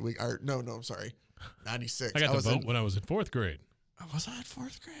 4th grade. I'm sorry. 96. I got to vote when I was in 4th grade. Was I in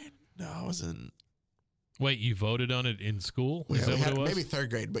 4th grade? No, I was in... Wait, you voted on it in school? Is that what it was? Maybe 3rd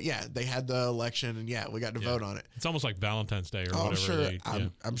grade, but yeah, they had the election and we got to vote on it. It's almost like Valentine's Day or whatever.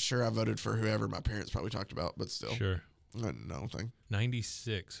 I'm sure I voted for whoever my parents probably talked about, but still. Sure. I didn't know anything.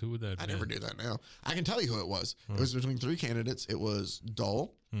 96. Who would that be? I never do that now. I can tell you who it was. It was between 3 candidates. It was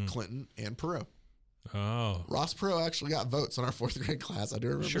Dole, Clinton, and Perot. Oh. Ross Perot actually got votes in our 4th grade class. I do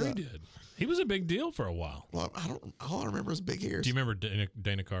remember Sure that. He did. He was a big deal for a while. Well, all I remember is big ears. Do you remember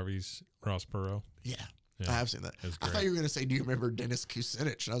Dana Carvey's Ross Perot? Yeah. I have seen that. I thought you were going to say, do you remember Dennis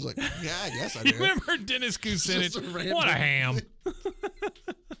Kucinich? And I was like, yeah, I guess I do. You remember Dennis Kucinich? What a ham.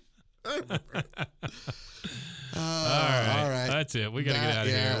 I remember. All right. That's it. We got to get out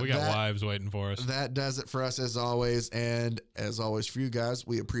of here. We got wives waiting for us. That does it for us as always. And as always for you guys,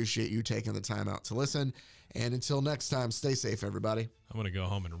 we appreciate you taking the time out to listen. And until next time, stay safe, everybody. I'm going to go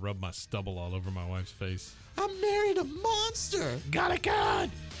home and rub my stubble all over my wife's face. I married a monster. Got a gun.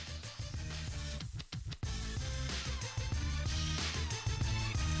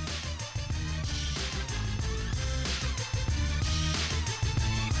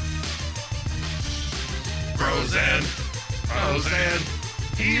 Pros and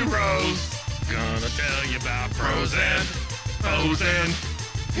heroes. Gonna tell you about pros and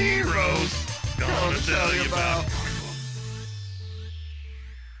heroes. Gonna tell you about.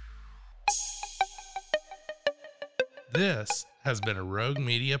 This has been a Rogue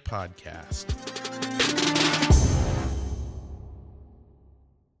Media podcast.